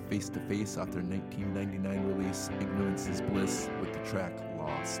next, Face to Face off their 1999 release, Ignorance is Bliss, with the track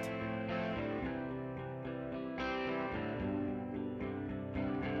Lost.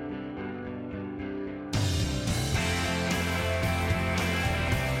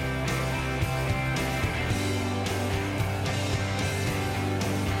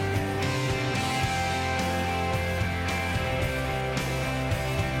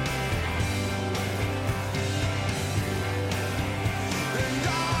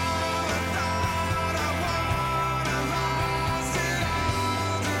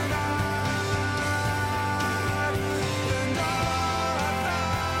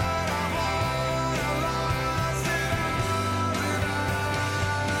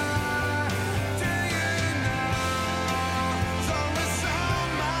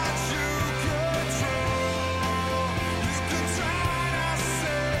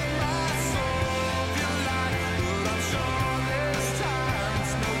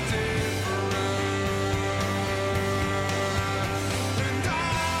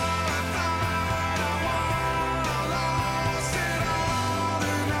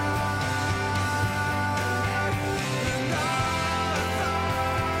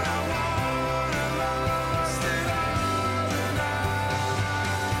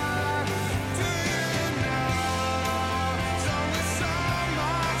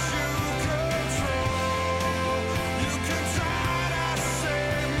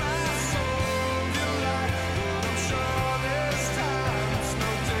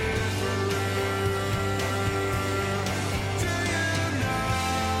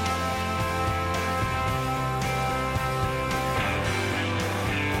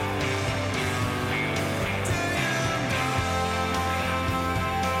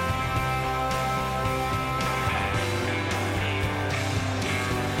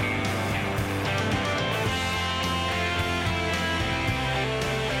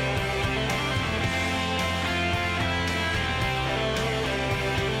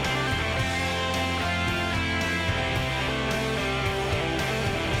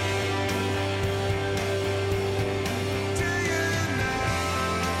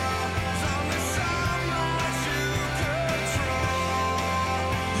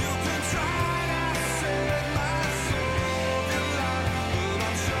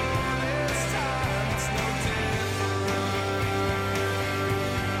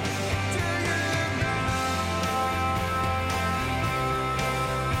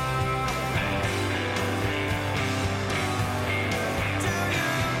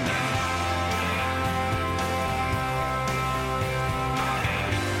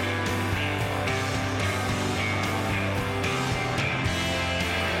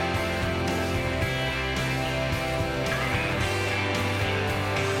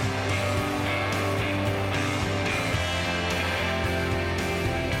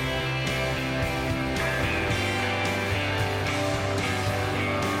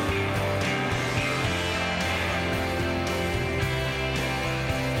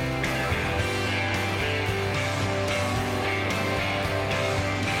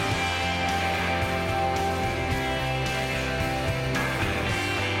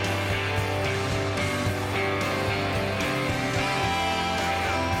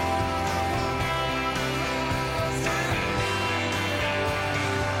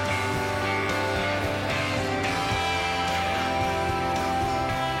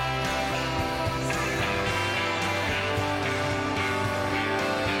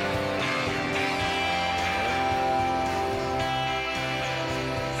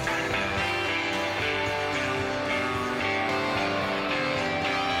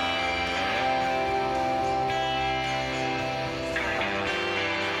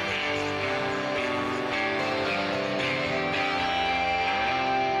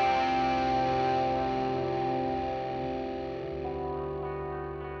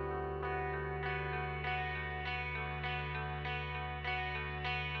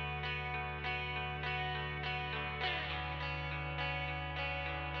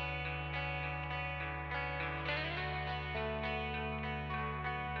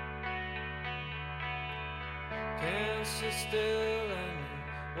 Can't sit still and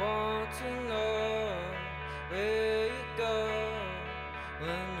you want to know where you go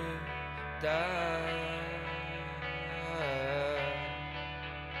when you die.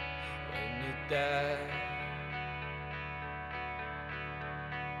 When you die.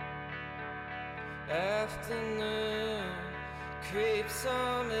 Afternoon creeps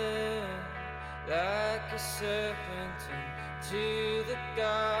on in like a serpent into the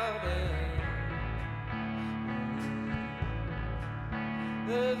garden.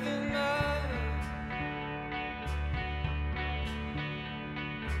 Every night.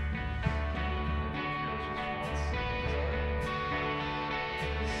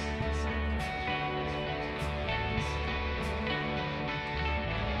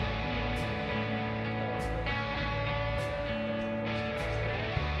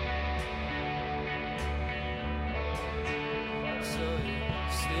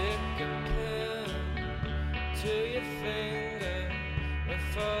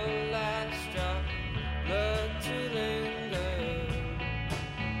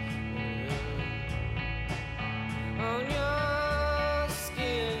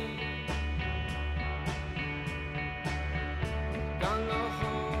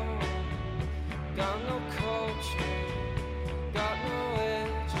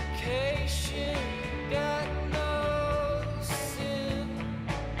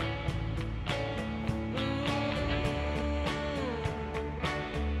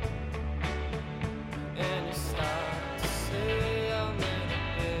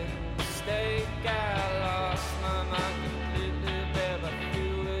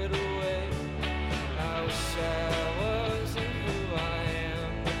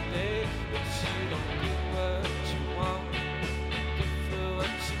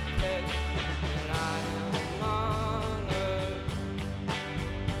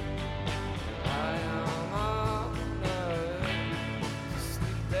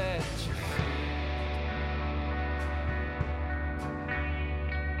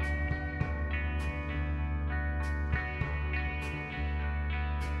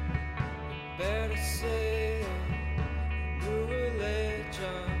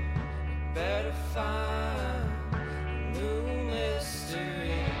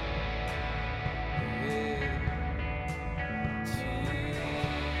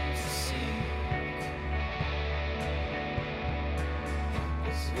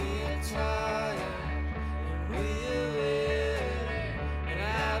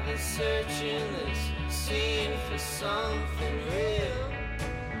 Searching this scene for something real.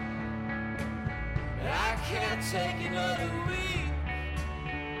 I can't take another week.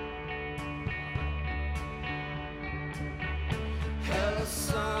 Hello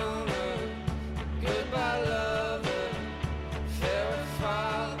summer, goodbye lover, farewell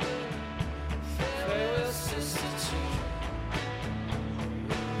father, farewell sister too.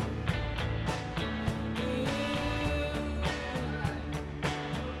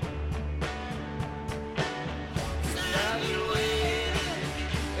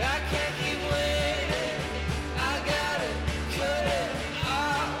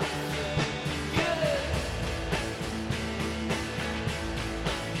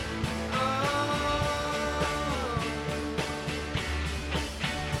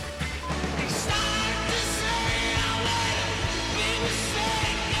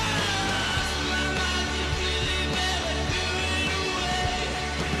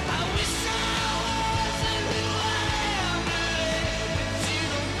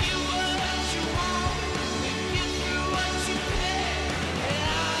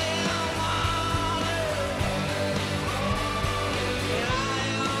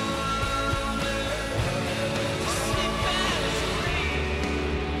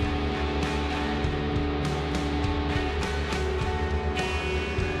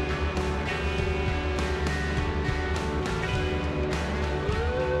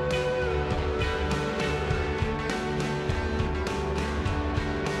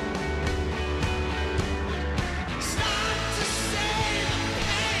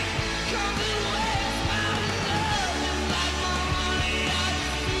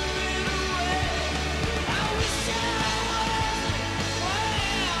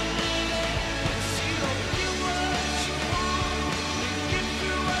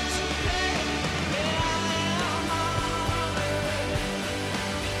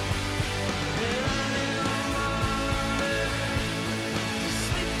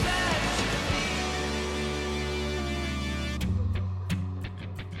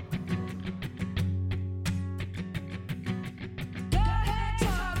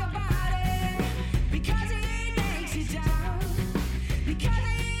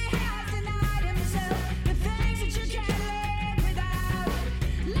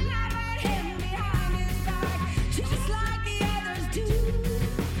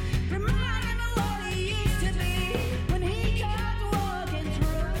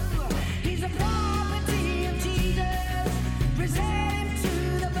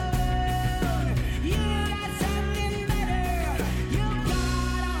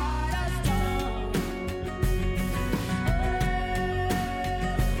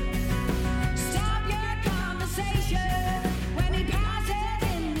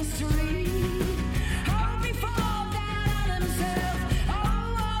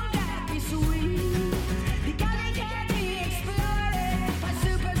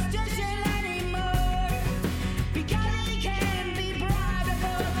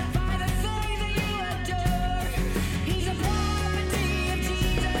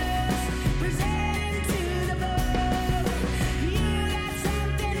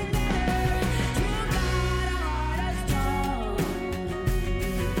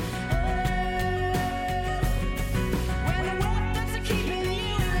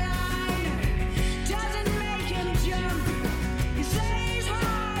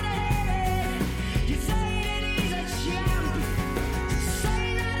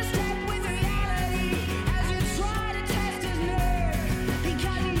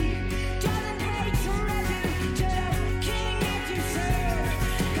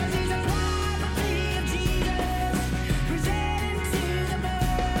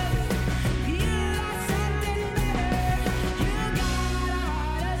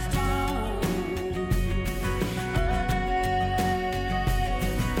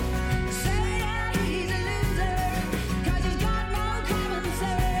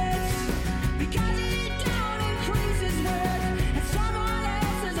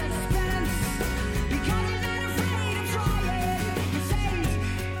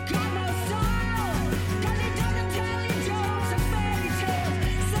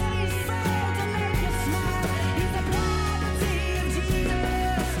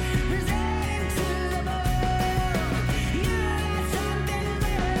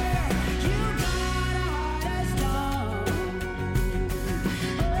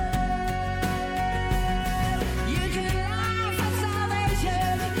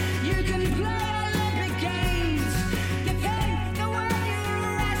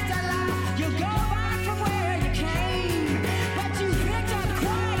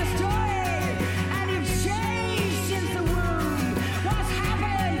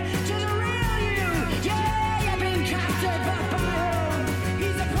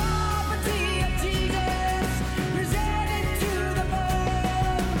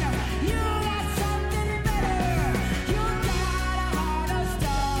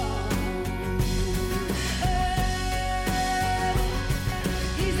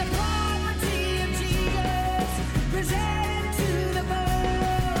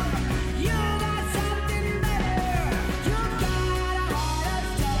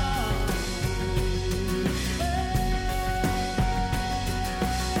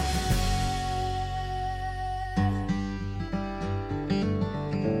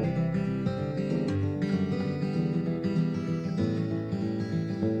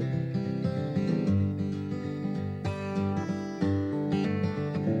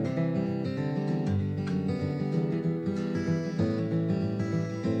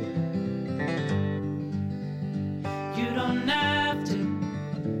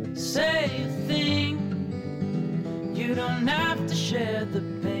 say a thing. You don't have to share the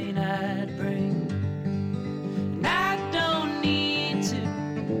pain I'd bring. And I don't need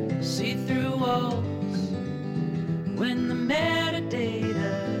to see through walls when the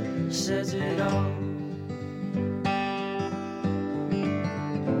metadata says it all.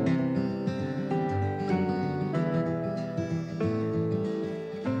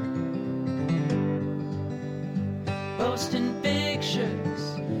 Posting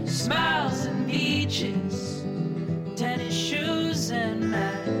pictures, smiles and beaches, tennis shoes and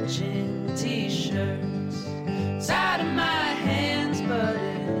matching t-shirts. It's out of my hands, but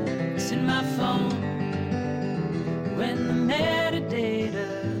it's in my phone when the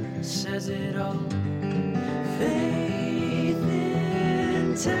metadata says it all. Faith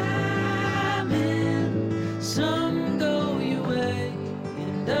in timing, some go your way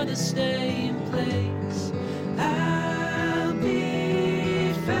and others stay in place. I'll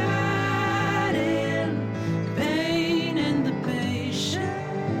be fighting pain in the patience,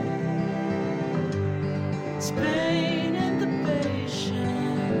 pain in the patience.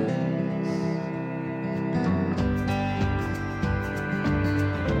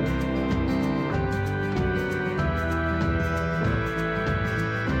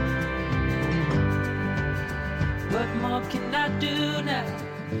 What more can I do now?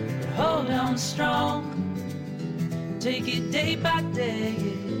 But hold on strong. Take it day by day,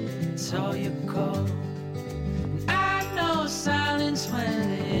 it's all you call. And I know silence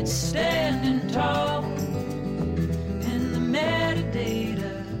when it's standing tall. And the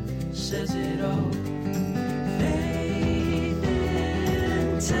metadata says it all. Faith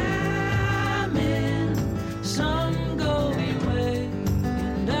in timing, some go your way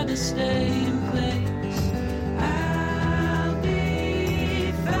and others stay in place. I'll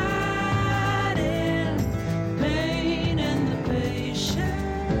be fighting pain in the patience,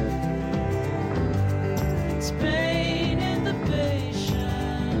 pain in the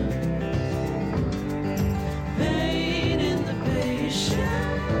patience, pain in the patience,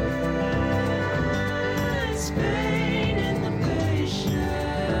 pain in the patience.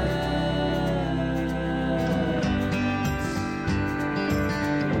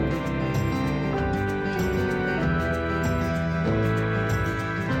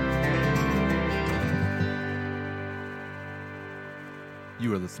 You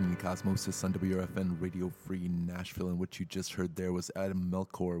are listening to Cosmosis on WRFN Radio Free Nashville, and what you just heard there was Adam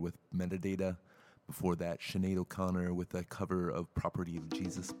Melchor with Metadata. Before that, Sinead O'Connor with a cover of Property of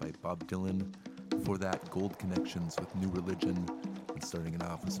Jesus by Bob Dylan. Before that, Gold Connections with New Religion. And starting it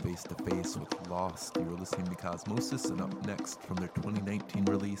off was Face to Face with Lost. You are listening to Cosmosis, and up next from their 2019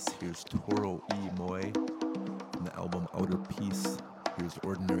 release, here's Toro y Moi. From the album Outer Peace, here's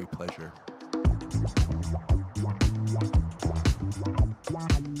Ordinary Pleasure.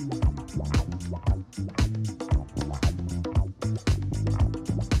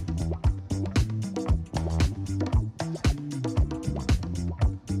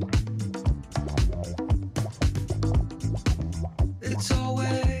 It's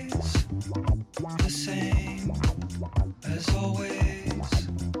always the same as always.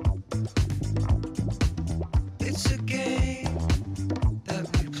 It's a game that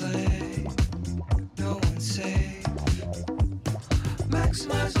we play, no one's safe.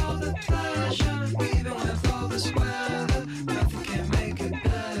 Maximize all the pleasure, even with all this weather, nothing can make it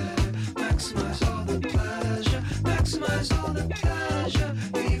better. Maximize all the pleasure, maximize all the pleasure,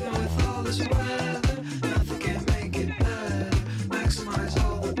 even with all this weather, nothing can make it better. Maximize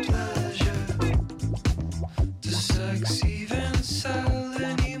all the pleasure. Does sex even sell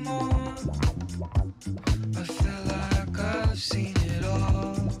anymore? I feel like I've seen it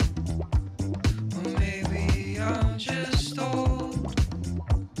all. Or maybe I'm just old.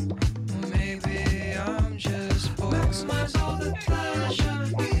 Or maybe I'm just bored. Maximize all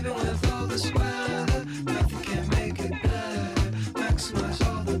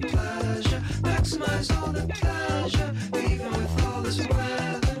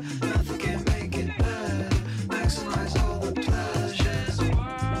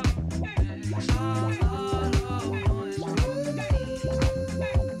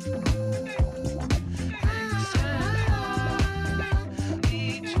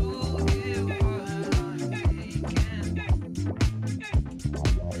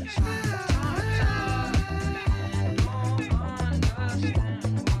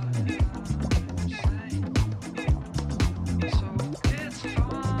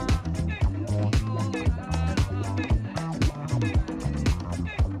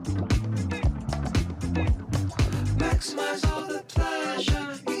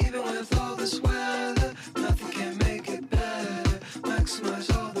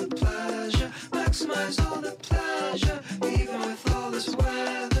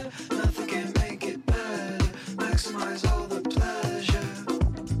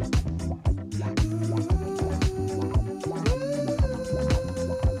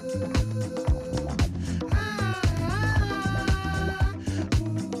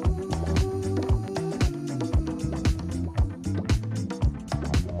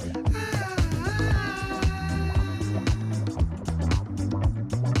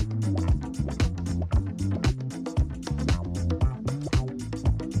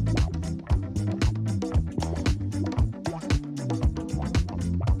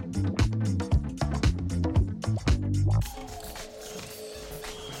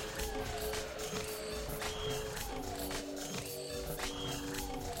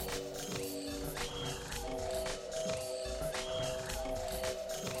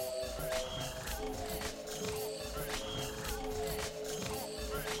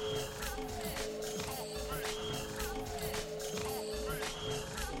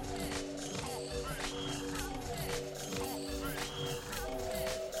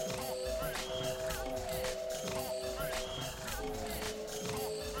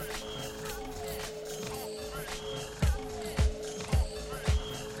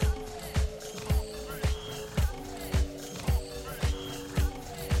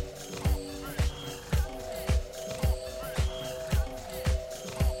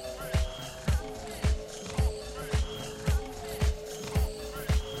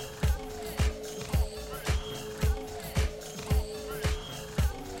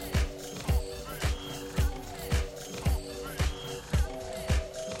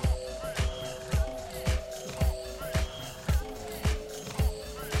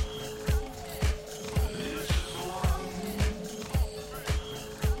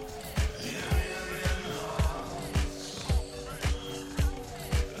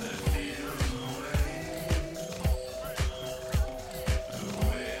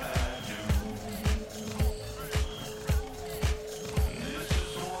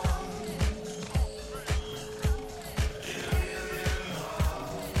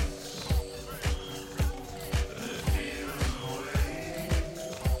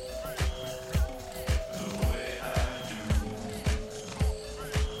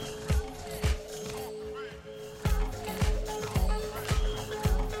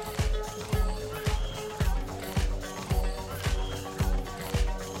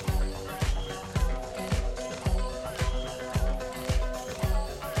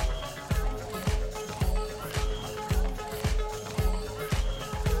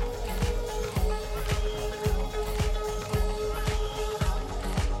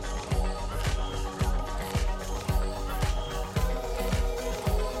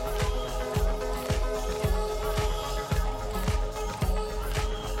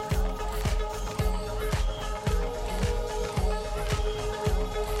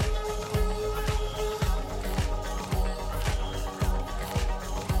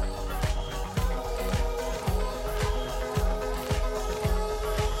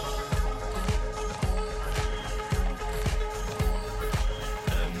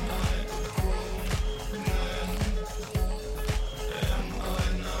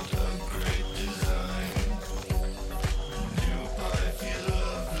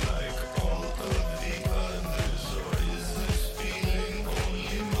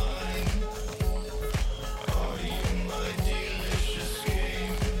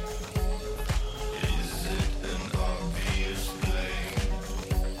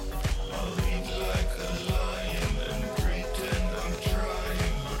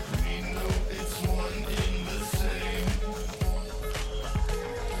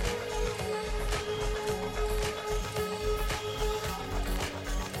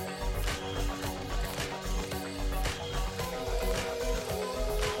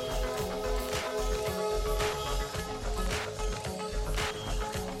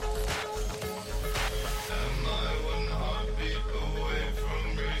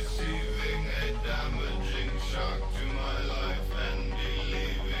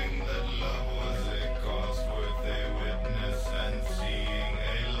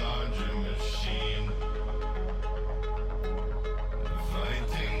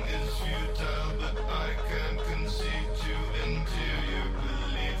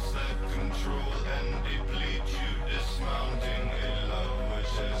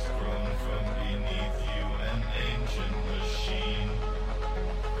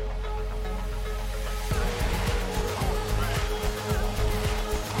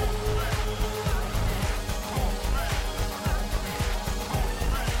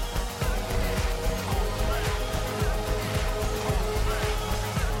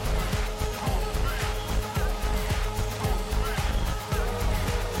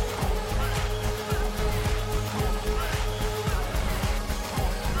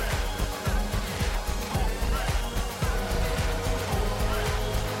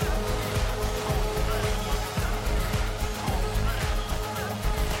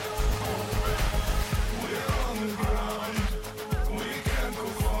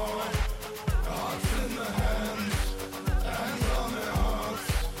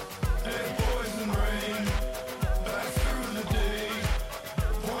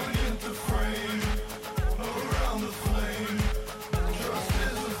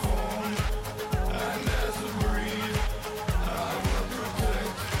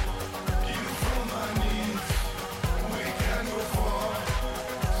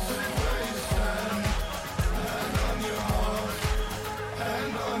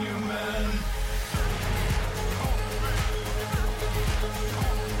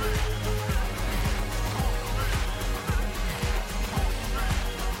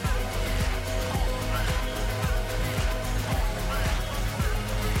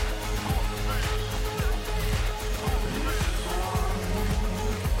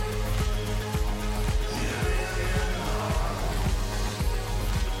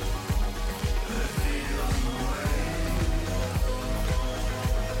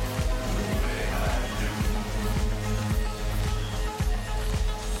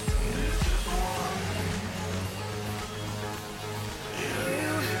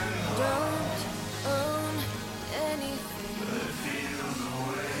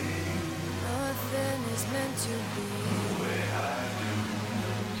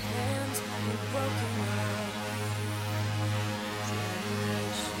broken up.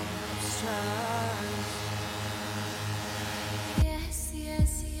 Generation of stars. Yes,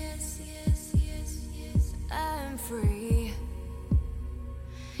 yes, yes, yes, yes, yes, I'm free.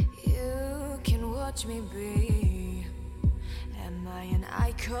 You can watch me be. Am I an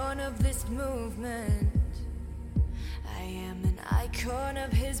icon of this movement? I am an icon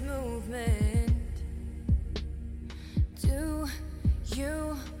of his movement. Do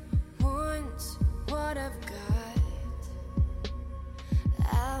you want what I've got?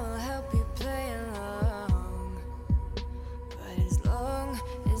 I'll help you play along. But as long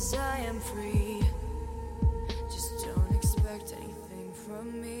as I am free, just don't expect anything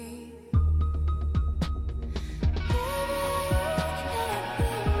from me.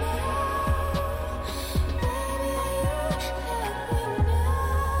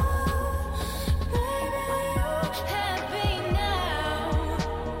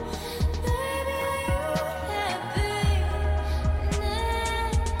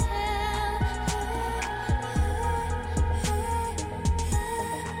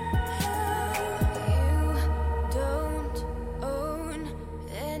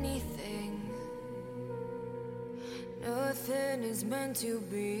 Nothing is meant to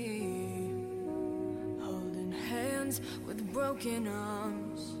be. Holding hands with broken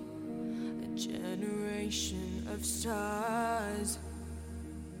arms. A generation of stars.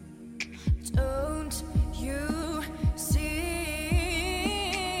 Don't you see?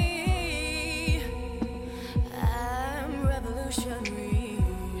 I'm revolutionary.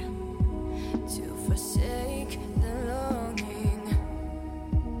 To forsake the longing.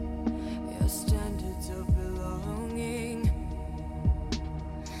 Your standards of belonging.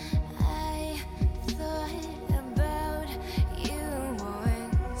 I thought about you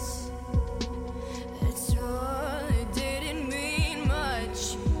once. That's all, it didn't mean much.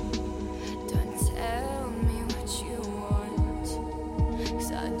 Don't tell me what you want,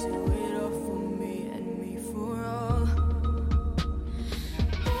 'cause I do it all for me and me for all.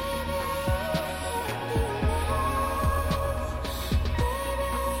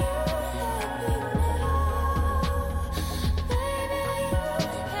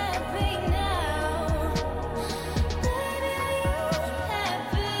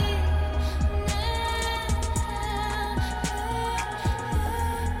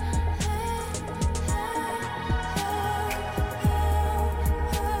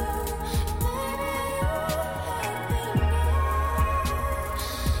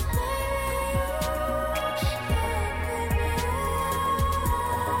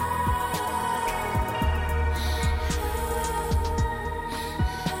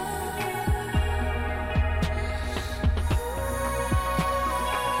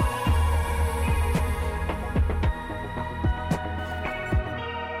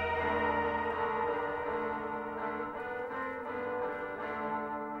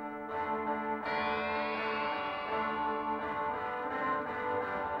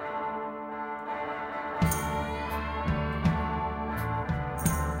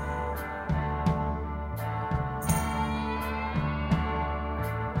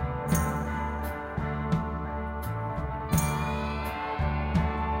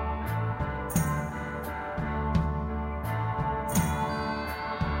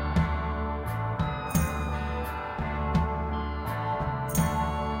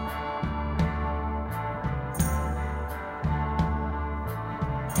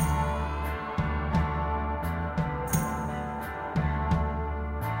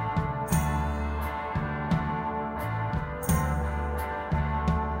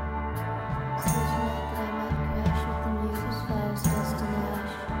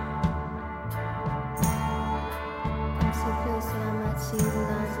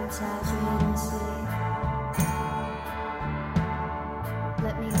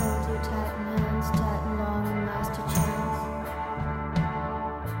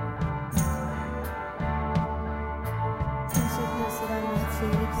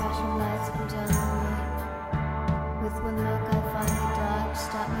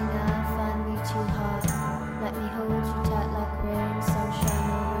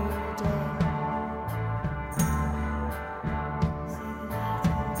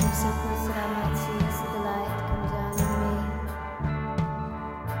 So close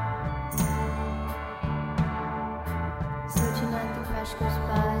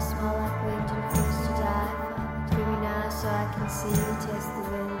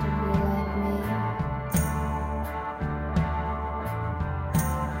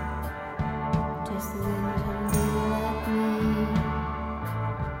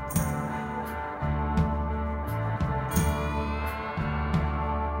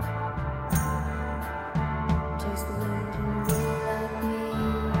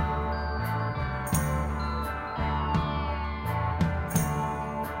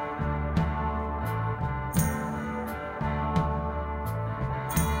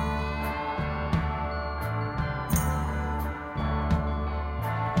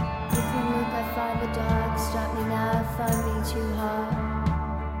dark, stop me now, find me too hard.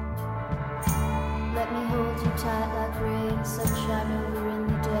 Let me hold you tight like rain, sunshine over in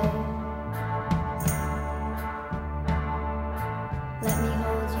the day. Let me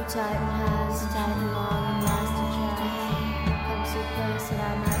hold you tight and hands, tight and long and last to try. Come so close that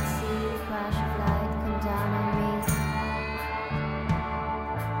I might see the flash of light come down on me.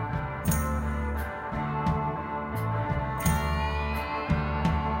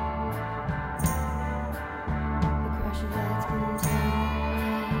 The crush of light comes down on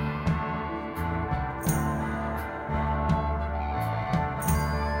me.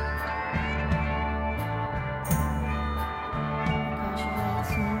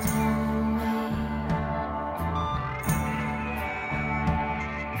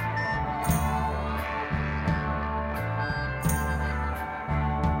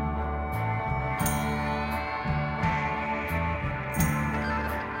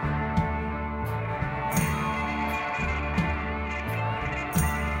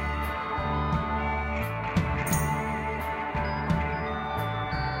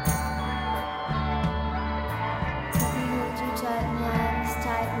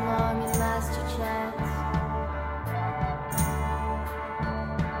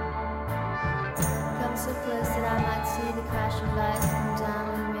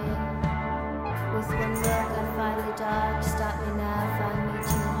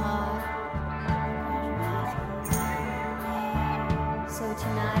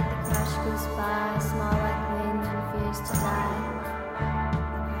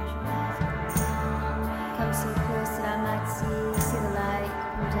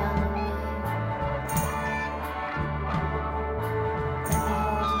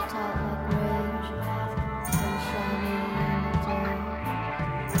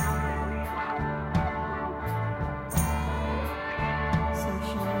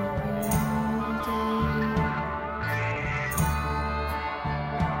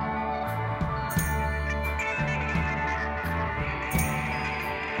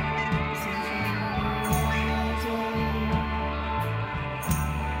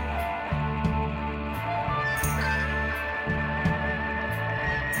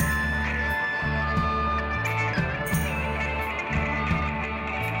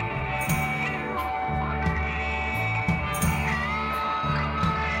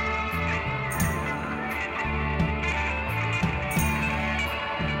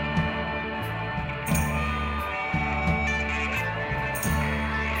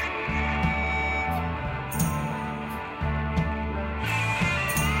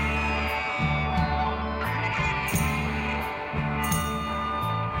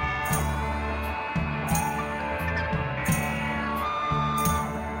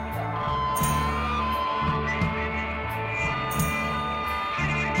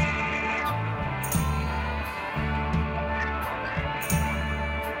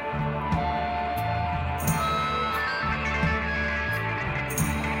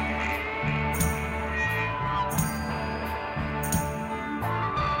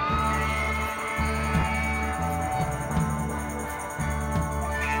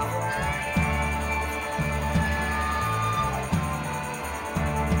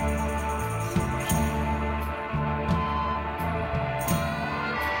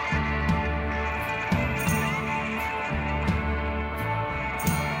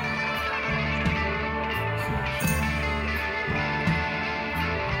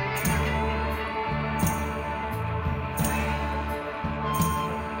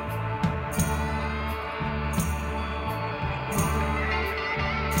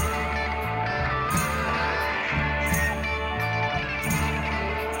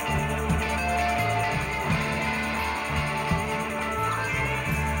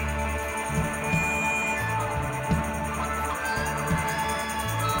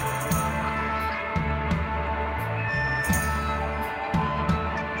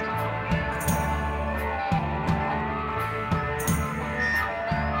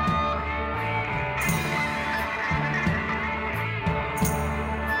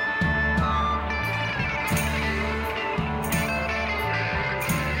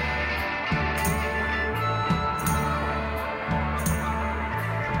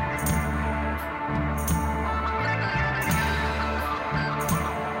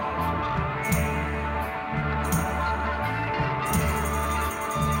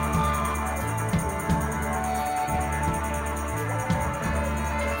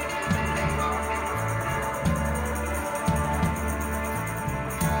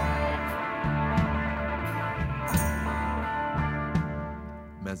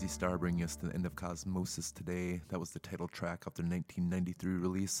 Mazzy Star bringing us to the end of Cosmosis today. That was the title track of their 1993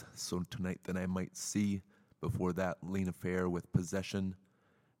 release, So Tonight Then I Might See. Before that, Lena Fair with Possession.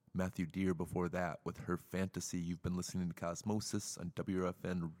 Matthew Deere before that with Her Fantasy. You've been listening to Cosmosis on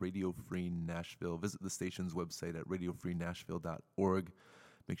WRFN Radio Free Nashville. Visit the station's website at radiofreenashville.org.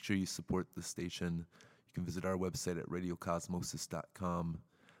 Make sure you support the station. You can visit our website at radiocosmosis.com.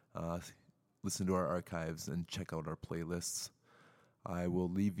 Listen to our archives and check out our playlists. I will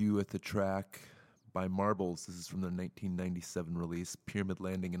leave you with the track by Marbles. This is from their 1997 release, Pyramid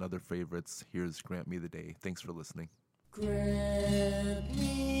Landing and Other Favorites. Here's Grant Me the Day. Thanks for listening. Grant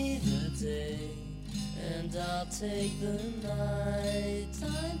me the day, and I'll take the night.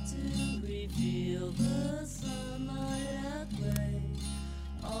 Time to reveal the sunlight at play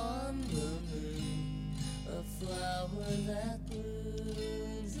on the moon, a flower that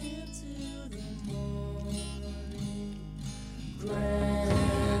blooms into the morning.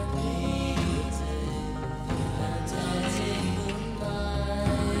 Grant me the day, and I'll take the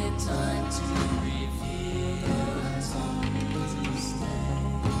night. Time to reveal the sunlight to stay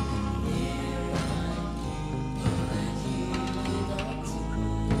here. I keep and you don't do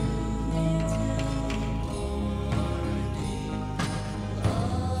till the morning.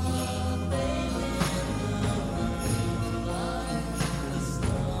 Love, baby, like the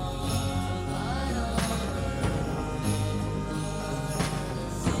starlight on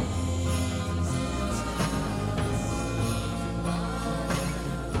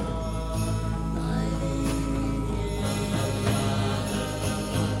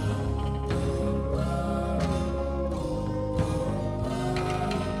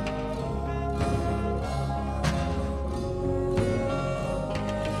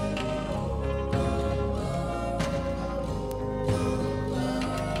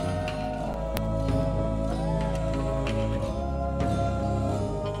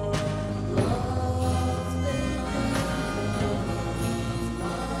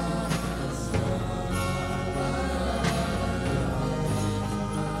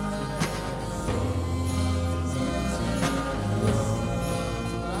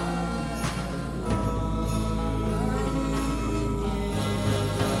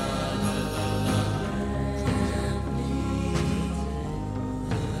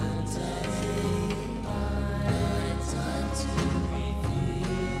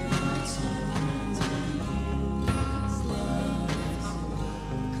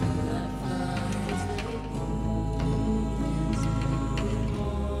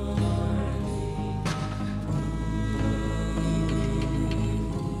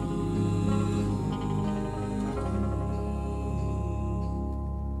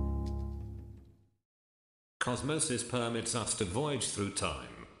Cosmosis permits us to voyage through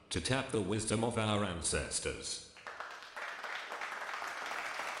time, to tap the wisdom of our ancestors.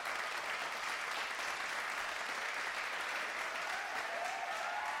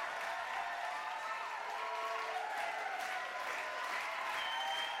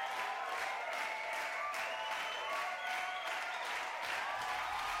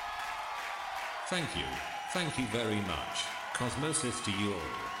 Thank you very much. Cosmosis to you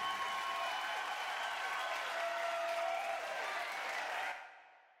all.